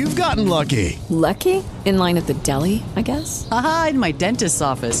place you've gotten lucky? Lucky? In line at the deli, I guess? Aha, in my dentist's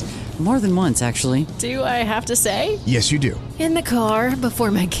office. More than once, actually. Do I have to say? Yes, you do. In the car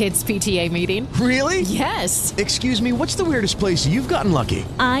before my kids' PTA meeting. Really? Yes. Excuse me, what's the weirdest place you've gotten lucky?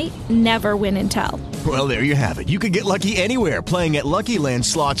 I never win and tell. Well, there you have it. You can get lucky anywhere, playing at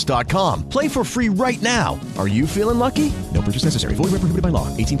LuckyLandSlots.com. Play for free right now. Are you feeling lucky? No purchase necessary. Void where prohibited by law.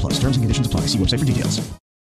 18+. Terms and conditions apply. See website for details.